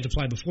States. You can't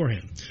apply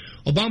beforehand.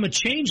 Obama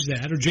changed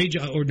that,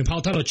 or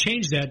Napolitano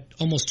changed that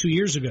almost 2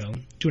 years ago,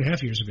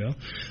 2.5 years ago.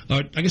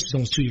 I guess it's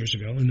almost 2 years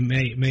ago, in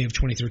May of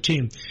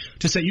 2013,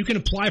 to say you can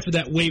apply for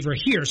that waiver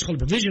here. It's called a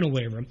provisional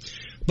waiver.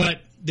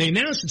 But they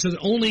announced it so that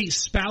only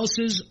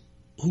spouses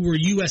who were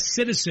U.S.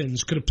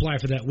 citizens could apply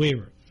for that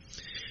waiver.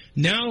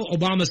 Now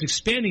Obama's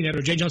expanding that,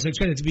 or Jay Johnson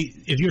expanding it to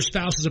be, if your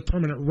spouse is a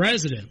permanent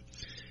resident,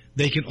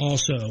 they can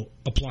also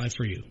apply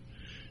for you.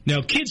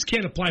 Now, kids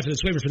can't apply for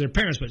this waiver for their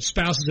parents, but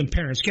spouses and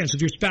parents can. So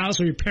if your spouse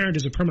or your parent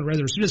is a permanent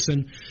resident or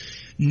citizen,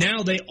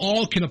 now they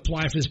all can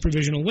apply for this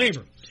provisional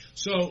waiver.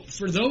 So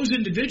for those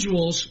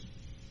individuals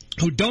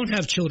who don't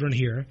have children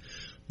here,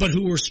 but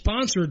who were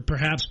sponsored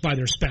perhaps by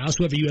their spouse,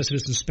 who have a U.S.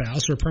 citizen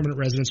spouse or a permanent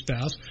resident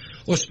spouse,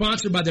 or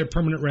sponsored by their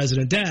permanent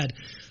resident dad,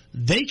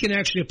 they can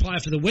actually apply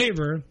for the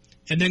waiver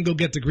and then go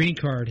get the green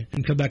card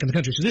and come back in the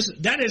country. So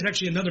that is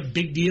actually another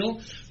big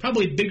deal,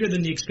 probably bigger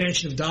than the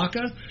expansion of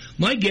DACA.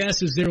 My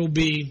guess is there will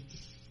be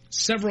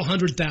several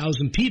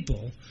 100,000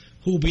 people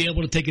who will be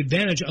able to take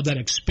advantage of that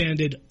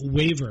expanded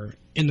waiver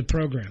in the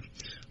program.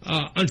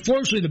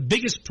 Unfortunately, the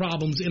biggest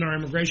problems in our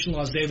immigration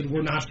laws, David,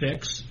 were not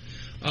fixed.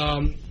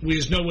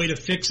 There's no way to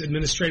fix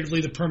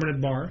administratively the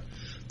permanent bar,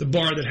 the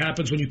bar that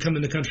happens when you come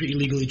in the country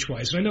illegally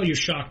twice. And I know you're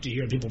shocked to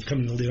hear people come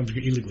in the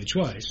country illegally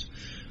twice.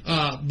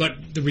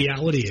 But the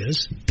reality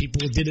is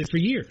people did it for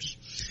years.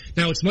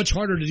 Now, it's much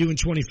harder to do in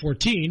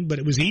 2014, but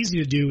it was easy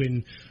to do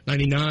in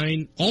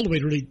 99, all the way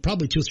to really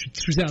probably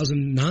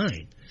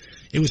 2009.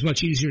 It was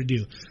much easier to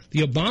do.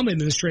 The Obama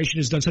administration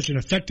has done such an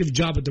effective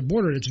job at the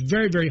border, it's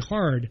very, very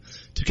hard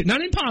to,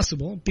 not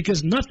impossible,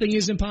 because nothing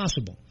is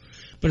impossible,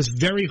 but it's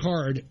very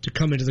hard to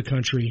come into the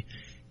country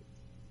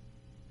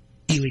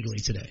illegally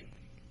today.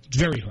 It's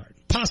very hard.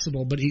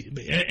 Possible, but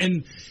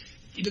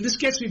this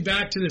gets me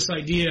back to this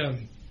idea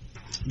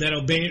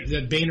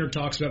that Boehner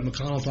talks about,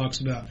 McConnell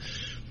talks about.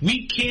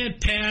 We can't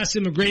pass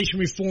immigration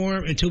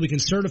reform until we can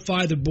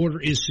certify the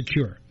border is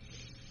secure,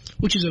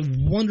 which is a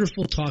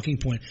wonderful talking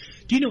point.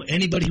 Do you know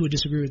anybody who would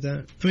disagree with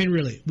that? I mean,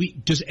 really,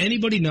 does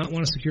anybody not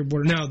want a secure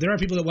border? Now, there are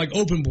people that like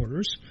open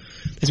borders.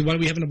 They say, why do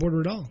we have a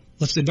border at all?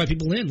 Let's invite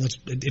people in.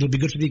 It'll be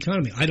good for the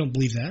economy. I don't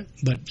believe that,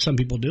 but some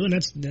people do, and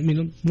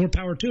more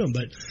power to them.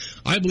 But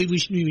I believe we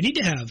need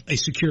to have a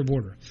secure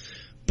border.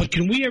 But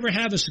can we ever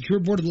have a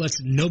secure border that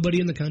lets nobody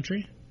in the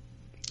country?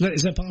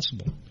 Is that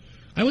possible?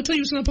 I would tell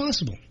you it's not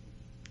possible.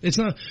 It's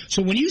not.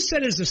 So when you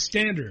set as a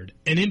standard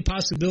an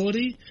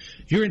impossibility,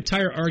 your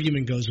entire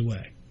argument goes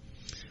away.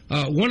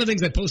 One of the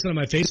things I posted on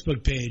my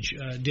Facebook page,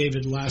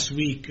 David, last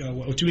week,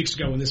 or 2 weeks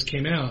ago when this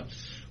came out,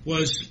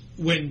 was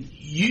when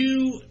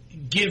you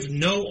give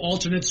no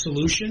alternate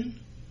solution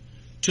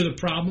to the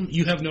problem,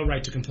 you have no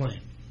right to complain.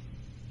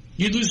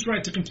 You lose the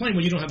right to complain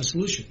when you don't have a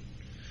solution.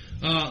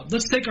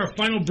 Let's take our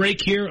final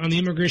break here on the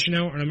Immigration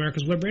Hour on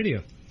America's Web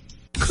Radio.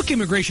 Cook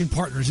Immigration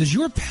Partners is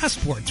your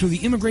passport through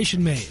the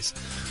immigration maze.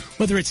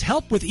 Whether it's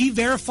help with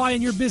E-Verify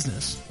in your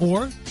business,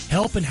 or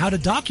help in how to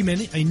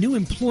document a new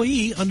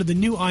employee under the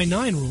new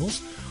I-9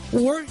 rules,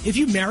 or if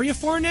you marry a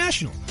foreign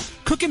national,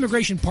 Cook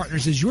Immigration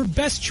Partners is your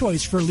best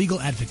choice for a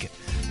legal advocate.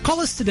 Call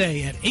us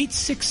today at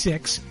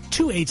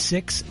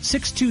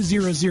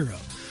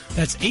 866-286-6200.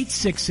 That's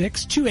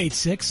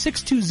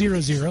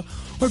 866-286-6200,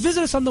 or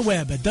visit us on the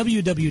web at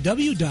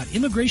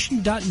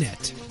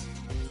www.immigration.net.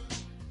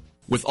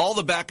 With all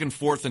the back and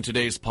forth in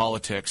today's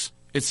politics,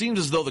 it seems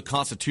as though the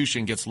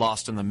Constitution gets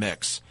lost in the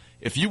mix.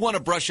 If you want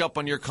to brush up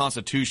on your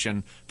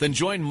Constitution, then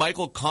join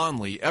Michael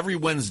Conley every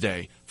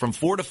Wednesday from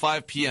 4 to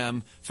 5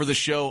 p.m. for the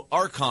show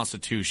Our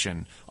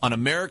Constitution on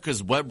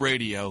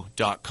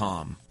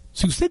americaswebradio.com.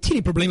 Si usted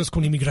tiene problemas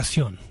con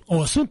inmigración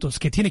o asuntos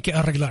que tiene que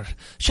arreglar,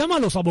 llama a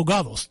los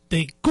abogados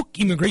de Cook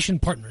Immigration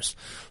Partners.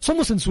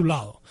 Somos en su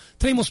lado.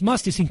 Tenemos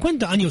más de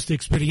 50 años de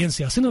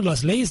experiencia haciendo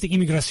las leyes de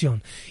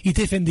inmigración y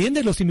defendiendo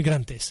a los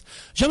inmigrantes.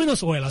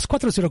 Llámenos hoy a las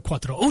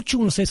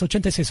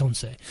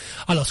 404-816-8611,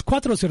 a los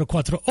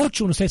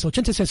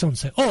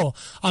 404-816-8611 o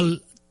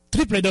al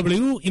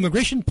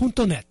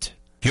www.immigration.net.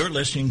 You're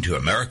listening to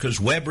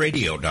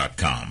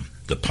americaswebradio.com,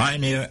 the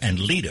pioneer and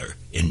leader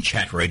in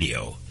chat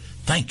radio.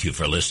 Thank you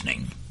for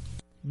listening.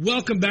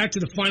 Welcome back to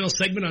the final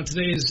segment on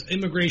today's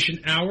Immigration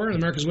Hour on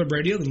America's Web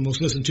Radio, the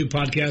most listened to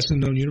podcast in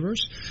the known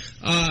universe.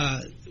 I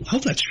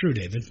hope that's true,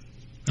 David.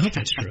 I hope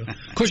that's true.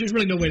 Of course, there's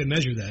really no way to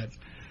measure that.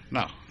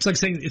 No. It's like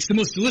saying it's the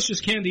most delicious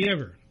candy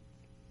ever.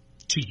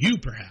 To you,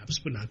 perhaps,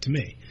 but not to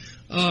me.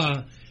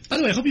 By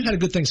the way, I hope you had a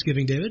good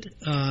Thanksgiving, David.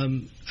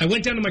 I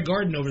went down to my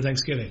garden over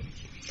Thanksgiving.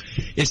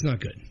 It's not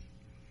good.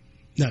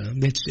 No,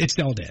 it's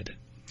all dead.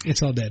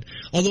 It's all dead.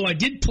 Although I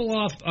did pull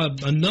off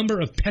a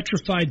number of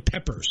petrified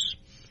peppers.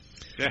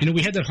 Yeah. You know,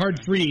 we had that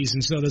hard freeze,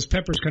 and so those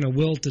peppers kind of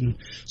wilt. And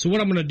so what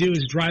I'm going to do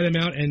is dry them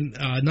out and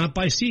not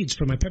buy seeds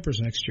for my peppers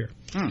next year.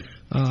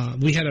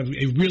 We had a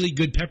really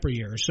good pepper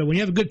year. So when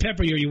you have a good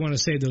pepper year, you want to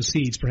save those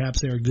seeds.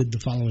 Perhaps they are good the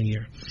following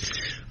year.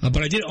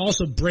 But I did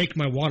also break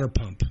my water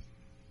pump.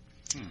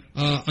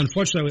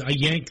 Unfortunately, I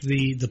yanked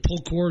the pull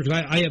cord.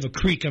 I have a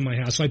creek on my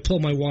house, so I pull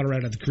my water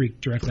out of the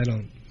creek directly.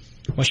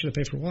 Why should I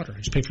pay for water? I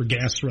just pay for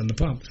gas to run the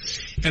pump.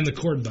 And the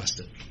cord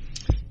busted.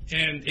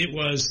 And it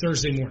was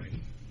Thursday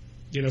morning.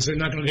 You know, so I'm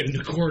not going to get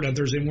into cord on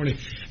Thursday morning.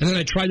 And then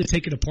I tried to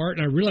take it apart,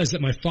 and I realized that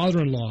my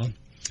father-in-law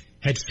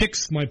had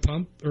fixed my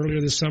pump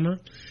earlier this summer,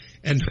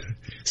 and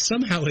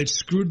somehow had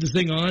screwed the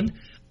thing on.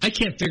 I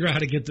can't figure out how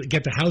to get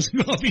the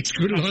housing off. He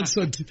screwed it on.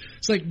 So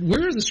it's like,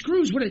 where are the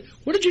screws?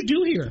 What did you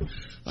do here?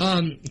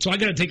 So I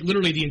got to take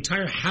literally the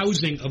entire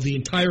housing of the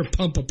entire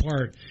pump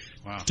apart.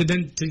 Wow. To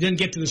then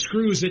get to the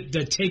screws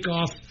that take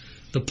off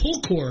the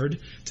pull cord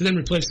to then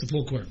replace the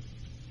pull cord.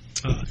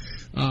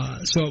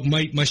 So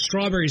my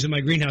strawberries in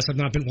my greenhouse have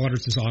not been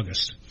watered since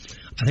August.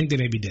 I think they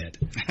may be dead.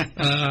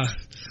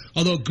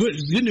 Although good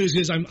news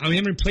is I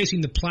am replacing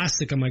the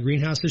plastic on my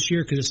greenhouse this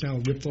year because it's now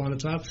ripped on the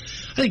top.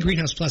 I think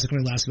greenhouse plastic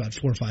only lasts about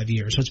 4 or 5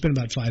 years, so it's been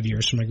about 5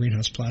 years for my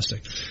greenhouse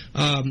plastic.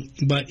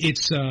 But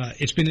it's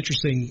been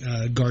interesting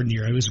garden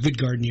year. It was a good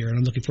garden year, and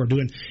I'm looking forward to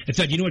doing. In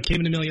fact, you know what came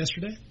in the mail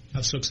yesterday? I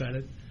was so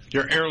excited.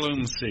 Your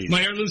heirloom seed.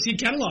 My heirloom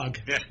seed catalog.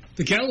 Yeah.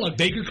 The catalog,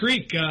 Baker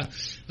Creek. Now,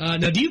 where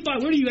do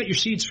you get your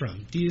seeds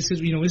from? Do you, this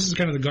is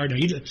kind of the garden.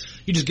 You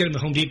just get them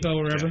at Home Depot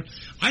or wherever. Yeah.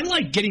 I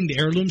like getting the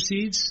heirloom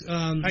seeds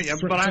from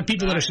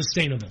people that are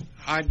sustainable.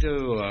 I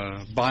do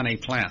Bonnie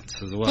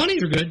plants as well.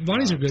 Bonnies are good.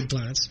 Bonnies are good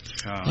plants.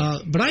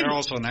 But they're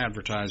also an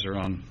advertiser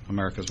on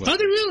America's Web. Are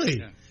they really?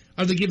 Yeah.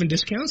 Are they giving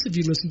discounts if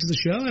you listen to the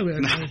show?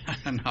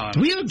 No.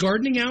 Do we have a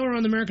gardening hour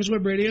on America's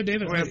Web Radio,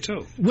 David? We have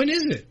 2. When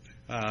is it?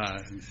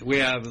 We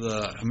have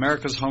the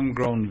America's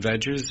Homegrown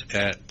Veggies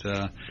at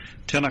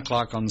 10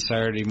 o'clock on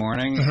Saturday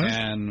morning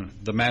and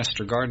the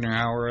Master Gardener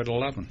Hour at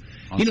 11.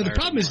 The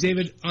problem is,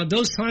 David, on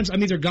those times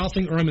I'm either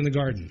golfing or I'm in the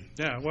garden.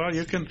 Yeah, well,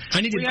 you can.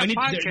 I need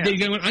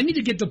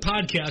to get the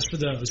podcast for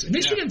those. And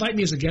they should invite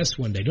me as a guest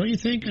one day, don't you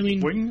think? I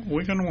mean,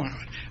 we're going to.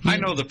 I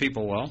know the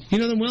people well. You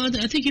know them well.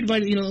 I think you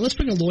invite. Let's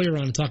bring a lawyer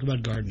on and talk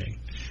about gardening.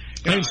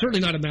 I'm certainly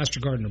not a master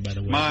gardener, by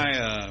the way.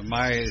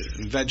 My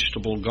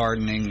vegetable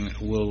gardening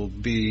will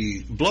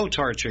be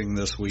blowtorching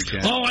this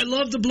weekend. Oh, I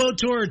love the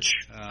blowtorch.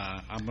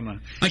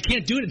 I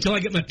can't do it until I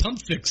get my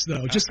pump fixed,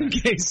 though, just in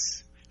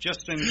case.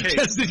 Just in case.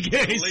 Just in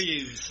case.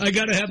 Leaves. I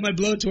got to have my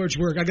blowtorch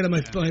work. I got to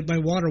have my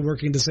water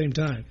working at the same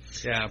time.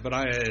 Yeah, but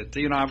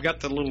I've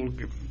got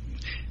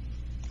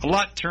a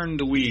lot turned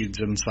to weeds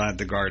inside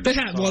the garden.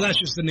 Well, that's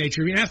just the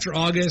nature. I mean, after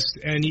August,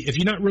 and if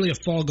you're not really a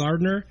fall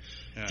gardener,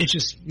 it's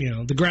just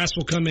the grass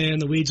will come in,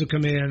 the weeds will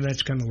come in, and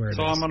that's kind of where it is.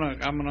 So I'm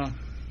gonna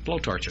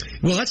blowtorch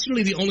it. Well, that's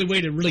really the only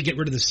way to really get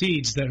rid of the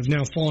seeds that have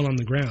now fallen on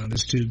the ground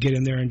is to get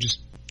in there and just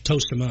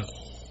toast them up.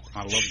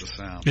 I love the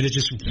sound. And it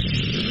just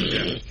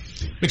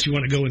makes you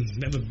want to go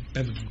and have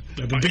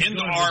a big in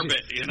the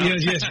orbit,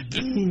 Yes,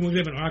 we'll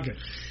have an orbit.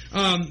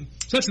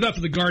 So that's enough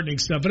of the gardening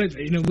stuff. But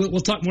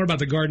we'll talk more about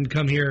the garden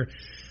come here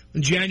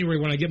in January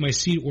when I get my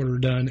seed order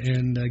done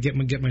and get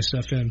my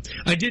stuff in.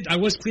 I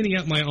was cleaning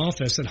out my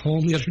office at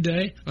home the other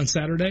day on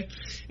Saturday,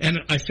 and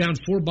I found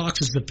 4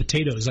 boxes of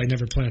potatoes I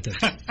never planted.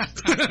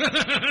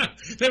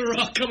 They were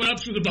all coming up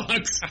through the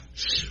box.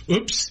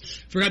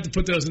 Oops, forgot to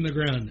put those in the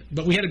ground.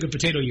 But we had a good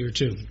potato year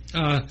too.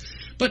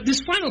 But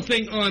this final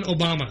thing on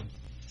Obama,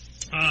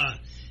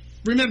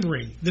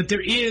 remembering that there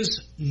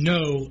is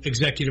no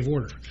executive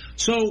order.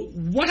 So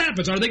what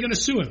happens? Are they going to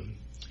sue him?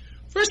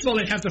 First of all,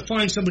 they'd have to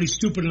find somebody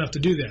stupid enough to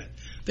do that.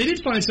 They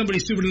did find somebody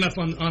stupid enough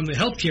on the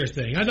health care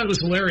thing. I thought it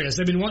was hilarious.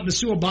 They've been wanting to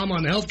sue Obama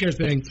on the health care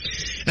thing.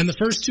 And the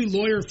first 2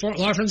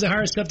 law firms they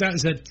hired stepped out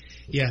and said,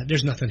 yeah,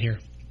 there's nothing here.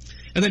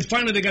 And then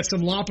finally they got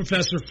some law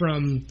professor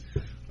from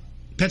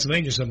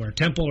Pennsylvania somewhere,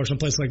 Temple or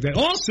someplace like that.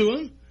 Oh, I'll sue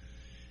him.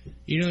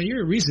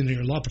 You're a reason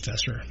you're a law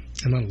professor.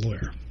 I'm not a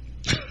lawyer.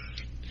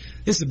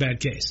 This is a bad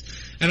case.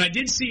 And I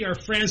did see our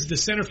friends at the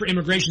Center for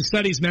Immigration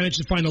Studies managed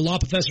to find a law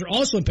professor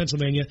also in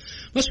Pennsylvania,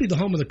 must be the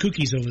home of the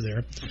cookies over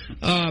there,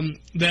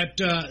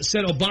 that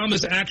said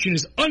Obama's action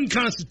is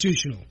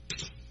unconstitutional.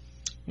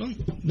 Well,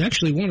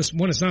 actually, one, it's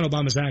not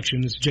Obama's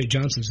action, it's Jay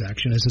Johnson's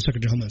action as the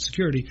Secretary of Homeland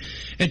Security.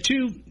 And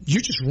 2,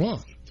 you're just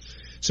wrong.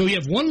 So you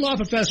have one law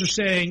professor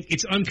saying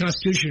it's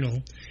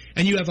unconstitutional,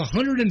 and you have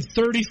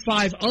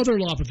 135 other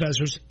law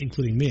professors,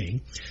 including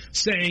me,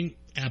 saying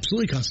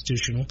absolutely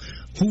constitutional,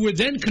 who were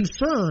then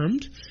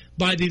confirmed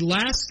by the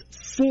last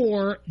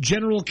 4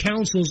 general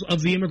counsels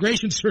of the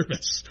Immigration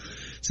Service.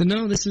 So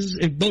no, this is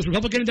both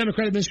Republican and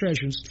Democrat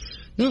administrations.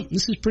 No,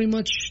 this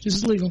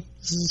is legal.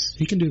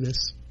 He can do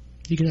this.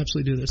 He can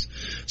absolutely do this.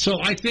 So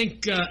I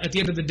think at the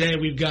end of the day,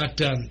 we've got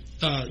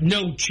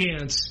no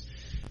chance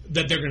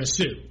that they're going to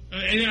sue.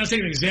 And I'll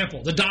take an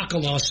example: the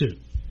DACA lawsuit.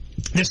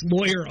 This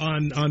lawyer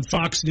on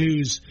Fox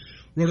News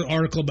wrote an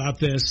article about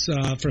this.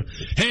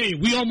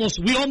 We almost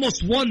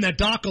won that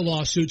DACA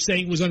lawsuit,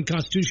 saying it was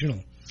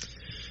unconstitutional.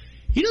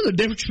 The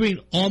difference between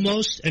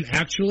almost and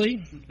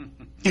actually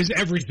is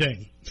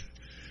everything.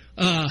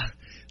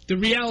 The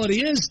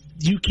reality is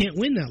you can't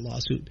win that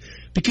lawsuit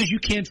because you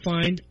can't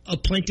find a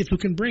plaintiff who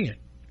can bring it.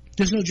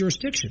 There's no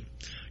jurisdiction.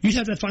 You'd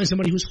have to find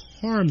somebody who's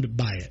harmed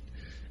by it,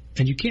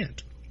 and you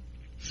can't.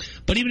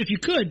 But even if you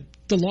could,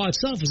 the law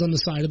itself is on the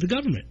side of the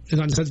government. It's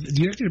on the side of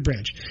the executive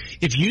branch.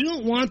 If you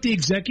don't want the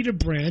executive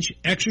branch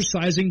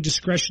exercising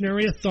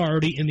discretionary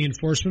authority in the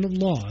enforcement of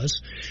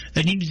laws,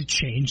 then you need to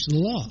change the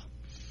law.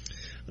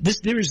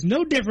 There is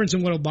no difference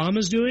in what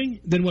Obama's doing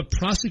than what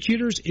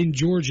prosecutors in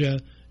Georgia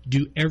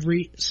do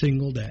every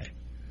single day.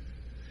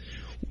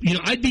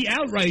 I'd be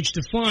outraged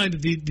to find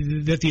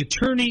that the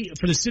attorney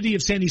for the city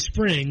of Sandy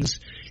Springs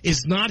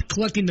is not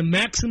collecting the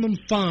maximum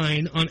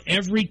fine on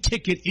every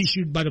ticket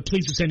issued by the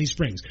police of Sandy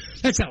Springs.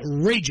 That's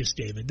outrageous,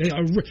 David.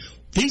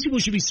 These people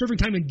should be serving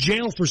time in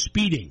jail for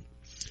speeding,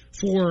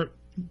 for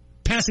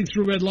passing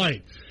through red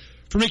light,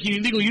 for making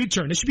an illegal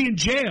U-turn. They should be in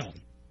jail.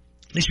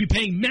 They should be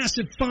paying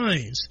massive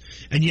fines,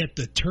 and yet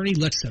the attorney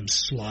lets them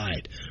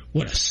slide.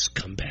 What a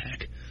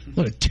scumbag.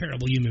 What a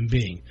terrible human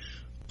being.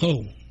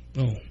 Oh,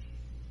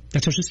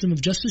 that's our system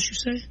of justice, you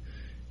say?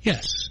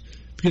 Yes,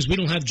 because we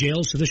don't have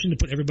jails sufficient to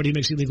put everybody who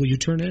makes illegal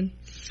U-turn in.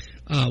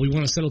 We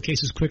want to settle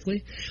cases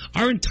quickly.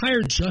 Our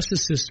entire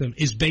justice system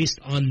is based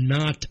on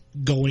not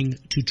going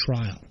to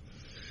trial.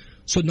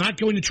 So not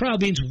going to trial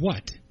means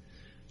what?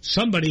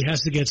 Somebody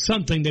has to get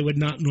something they would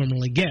not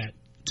normally get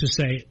to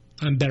say,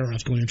 I'm better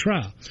off going to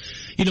trial.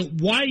 You know,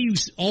 why you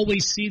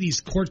always see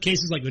these court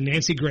cases like with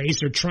Nancy Grace,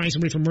 they're trying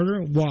somebody for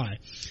murder? Why?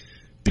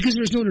 Because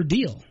there's no other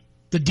deal.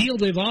 The deal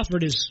they've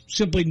offered is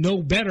simply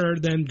no better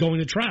than going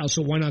to trial,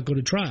 so why not go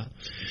to trial?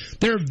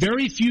 There are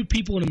very few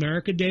people in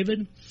America,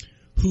 David,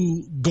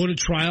 who go to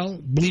trial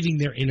believing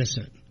they're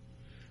innocent.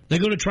 They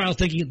go to trial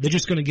thinking they're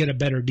just going to get a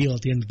better deal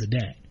at the end of the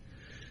day.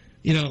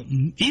 You know,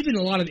 even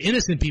a lot of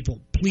innocent people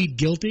plead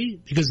guilty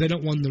because they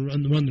don't want to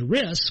run the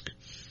risk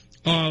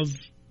of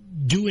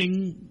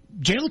doing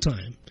jail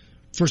time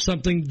for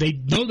something they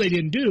know they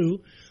didn't do,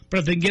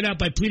 but if they can get out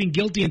by pleading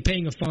guilty and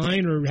paying a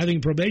fine or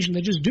having probation,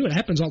 they just do it. It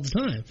happens all the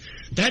time.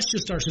 That's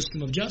just our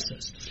system of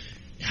justice.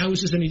 How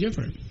is this any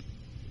different?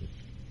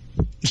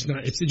 It's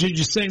not. It's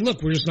just saying,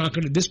 look, we're just not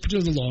going to, this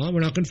particular law,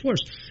 we're not going to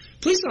enforce.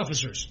 Police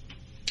officers,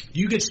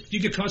 you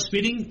get caught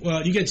speeding,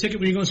 you get a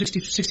ticket when you're going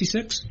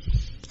 66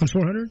 on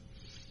 400?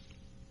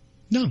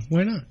 No,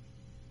 why not?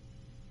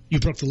 You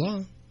broke the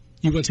law.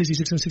 You went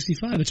 66 on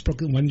 65. It's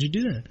broken. Why didn't you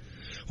do that?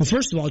 Well,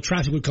 first of all,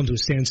 traffic would come to a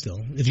standstill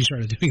if you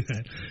started doing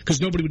that, because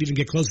nobody would even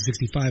get close to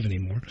 65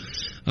 anymore,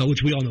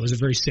 which we all know is a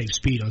very safe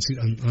speed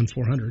on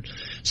 400.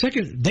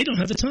 Second, they don't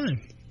have the time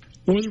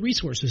or the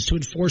resources to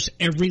enforce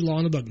every law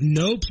in the book.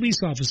 No police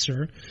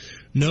officer,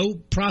 no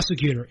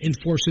prosecutor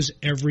enforces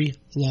every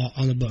law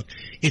on the book.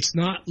 It's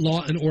not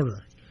law and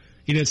order.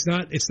 You know,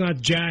 it's not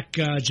Jack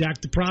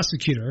the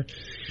prosecutor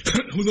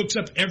who looks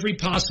up every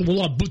possible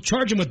law.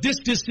 Charge him with this,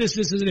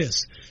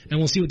 and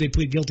we'll see what they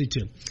plead guilty to.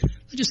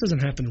 It just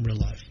doesn't happen in real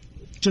life.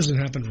 It doesn't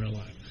happen in real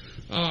life.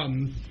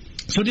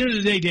 So at the end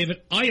of the day,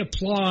 David, I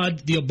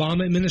applaud the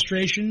Obama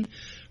administration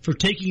for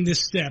taking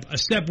this step, a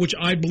step which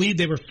I believe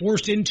they were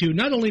forced into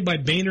not only by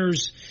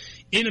Boehner's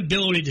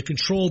inability to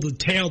control the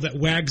tail that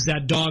wags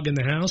that dog in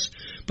the house,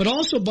 but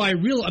also by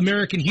real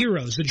American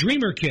heroes, the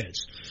Dreamer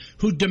kids,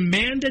 who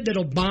demanded that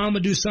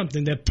Obama do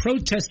something, that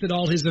protested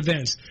all his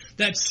events,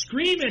 that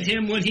scream at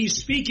him when he's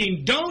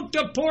speaking, "Don't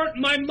deport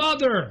my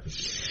mother."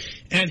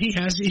 And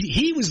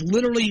he was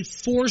literally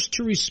forced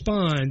to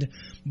respond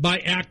by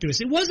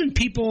activists. It wasn't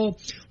people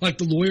like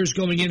the lawyers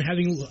going in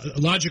having a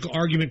logical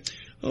argument.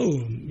 Oh,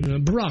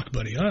 Barack,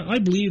 buddy, I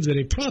believe that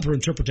a proper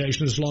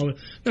interpretation of this law.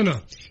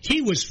 No.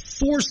 He was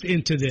forced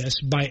into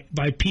this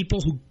by people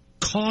who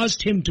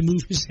caused him to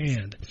move his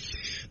hand.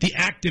 The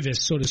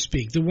activists, so to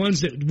speak, the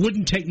ones that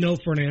wouldn't take no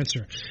for an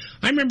answer.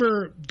 I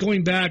remember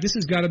going back, this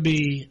has got to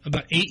be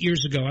about 8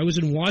 years ago. I was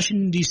in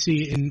Washington,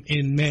 D.C.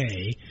 in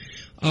May,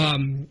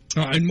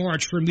 in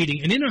March for a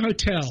meeting. And in a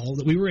hotel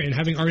that we were in,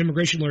 having our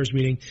immigration lawyers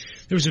meeting,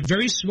 there was a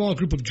very small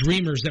group of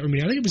Dreamers that were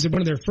meeting. I think it was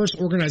one of their first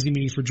organizing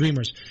meetings for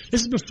Dreamers.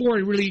 This is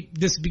before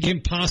this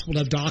became possible to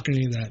have DACA and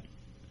any of that.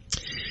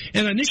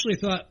 And I initially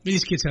thought,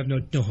 these kids have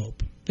no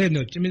hope. They have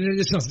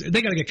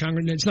they got to get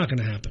Congress. It's not going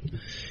to happen.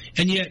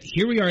 And yet,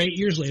 here we are 8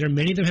 years later.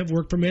 Many of them have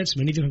work permits.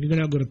 Many of them have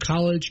now go to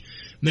college.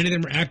 Many of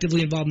them are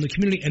actively involved in the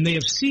community. And they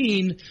have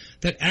seen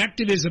that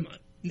activism,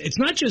 it's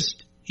not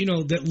just,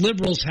 that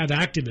liberals have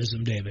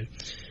activism, David.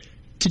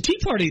 To Tea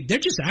Party, they're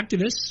just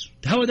activists.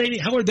 How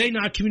are they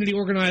not community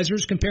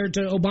organizers compared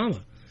to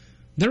Obama?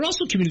 They're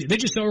also community. They're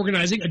just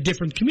organizing a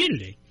different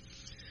community.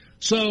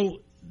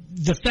 So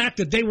the fact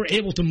that they were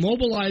able to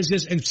mobilize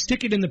this and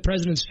stick it in the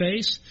president's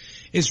face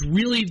is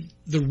really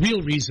the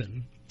real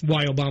reason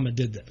why Obama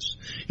did this.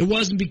 It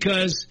wasn't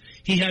because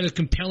he had a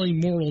compelling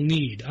moral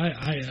need.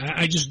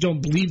 I just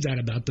don't believe that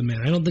about the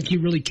man. I don't think he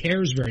really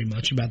cares very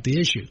much about the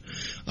issue.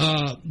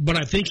 But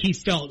I think he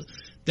felt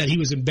that he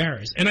was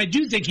embarrassed. And I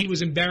do think he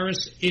was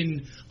embarrassed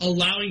in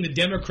allowing the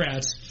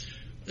Democrats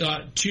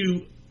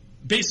to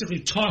basically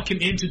talk him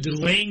into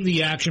delaying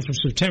the action from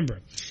September.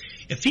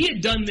 If he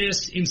had done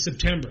this in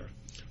September,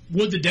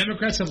 would the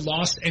Democrats have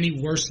lost any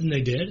worse than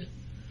they did?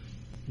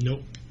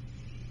 Nope.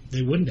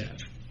 They wouldn't have.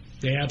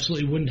 They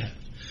absolutely wouldn't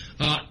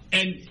have.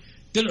 And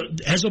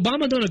has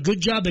Obama done a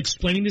good job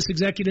explaining this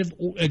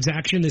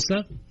exaction, this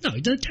stuff? No,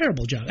 he did a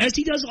terrible job, as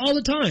he does all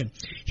the time.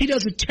 He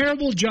does a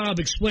terrible job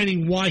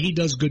explaining why he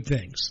does good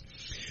things,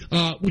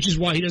 which is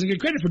why he doesn't get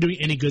credit for doing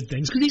any good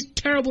things, because he's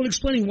terrible at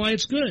explaining why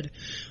it's good.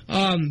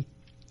 And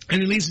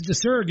he leaves it to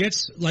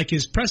surrogates like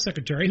his press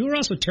secretary, who are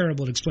also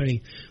terrible at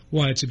explaining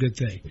why it's a good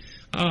thing.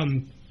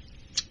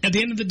 At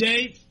the end of the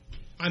day,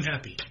 I'm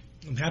happy.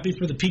 I'm happy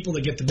for the people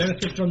that get the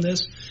benefit from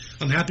this.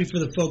 I'm happy for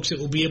the folks that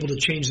will be able to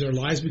change their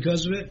lives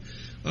because of it.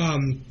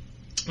 I'm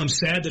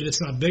sad that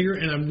it's not bigger,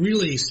 and I'm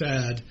really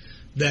sad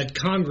that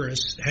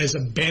Congress has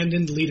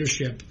abandoned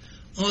leadership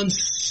on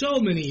so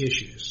many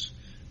issues,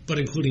 but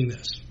including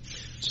this.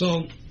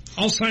 So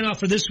I'll sign off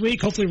for this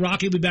week. Hopefully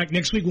Rocky will be back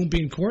next week. Won't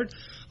be in court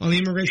on the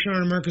Immigration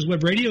on America's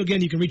Web Radio.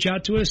 Again, you can reach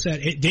out to us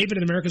at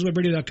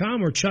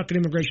david@americaswebradio.com or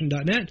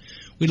chuck@immigration.net.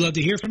 We'd love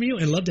to hear from you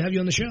and love to have you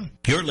on the show.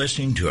 You're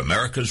listening to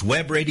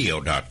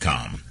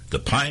americaswebradio.com, the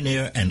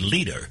pioneer and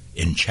leader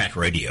in chat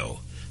radio.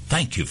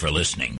 Thank you for listening.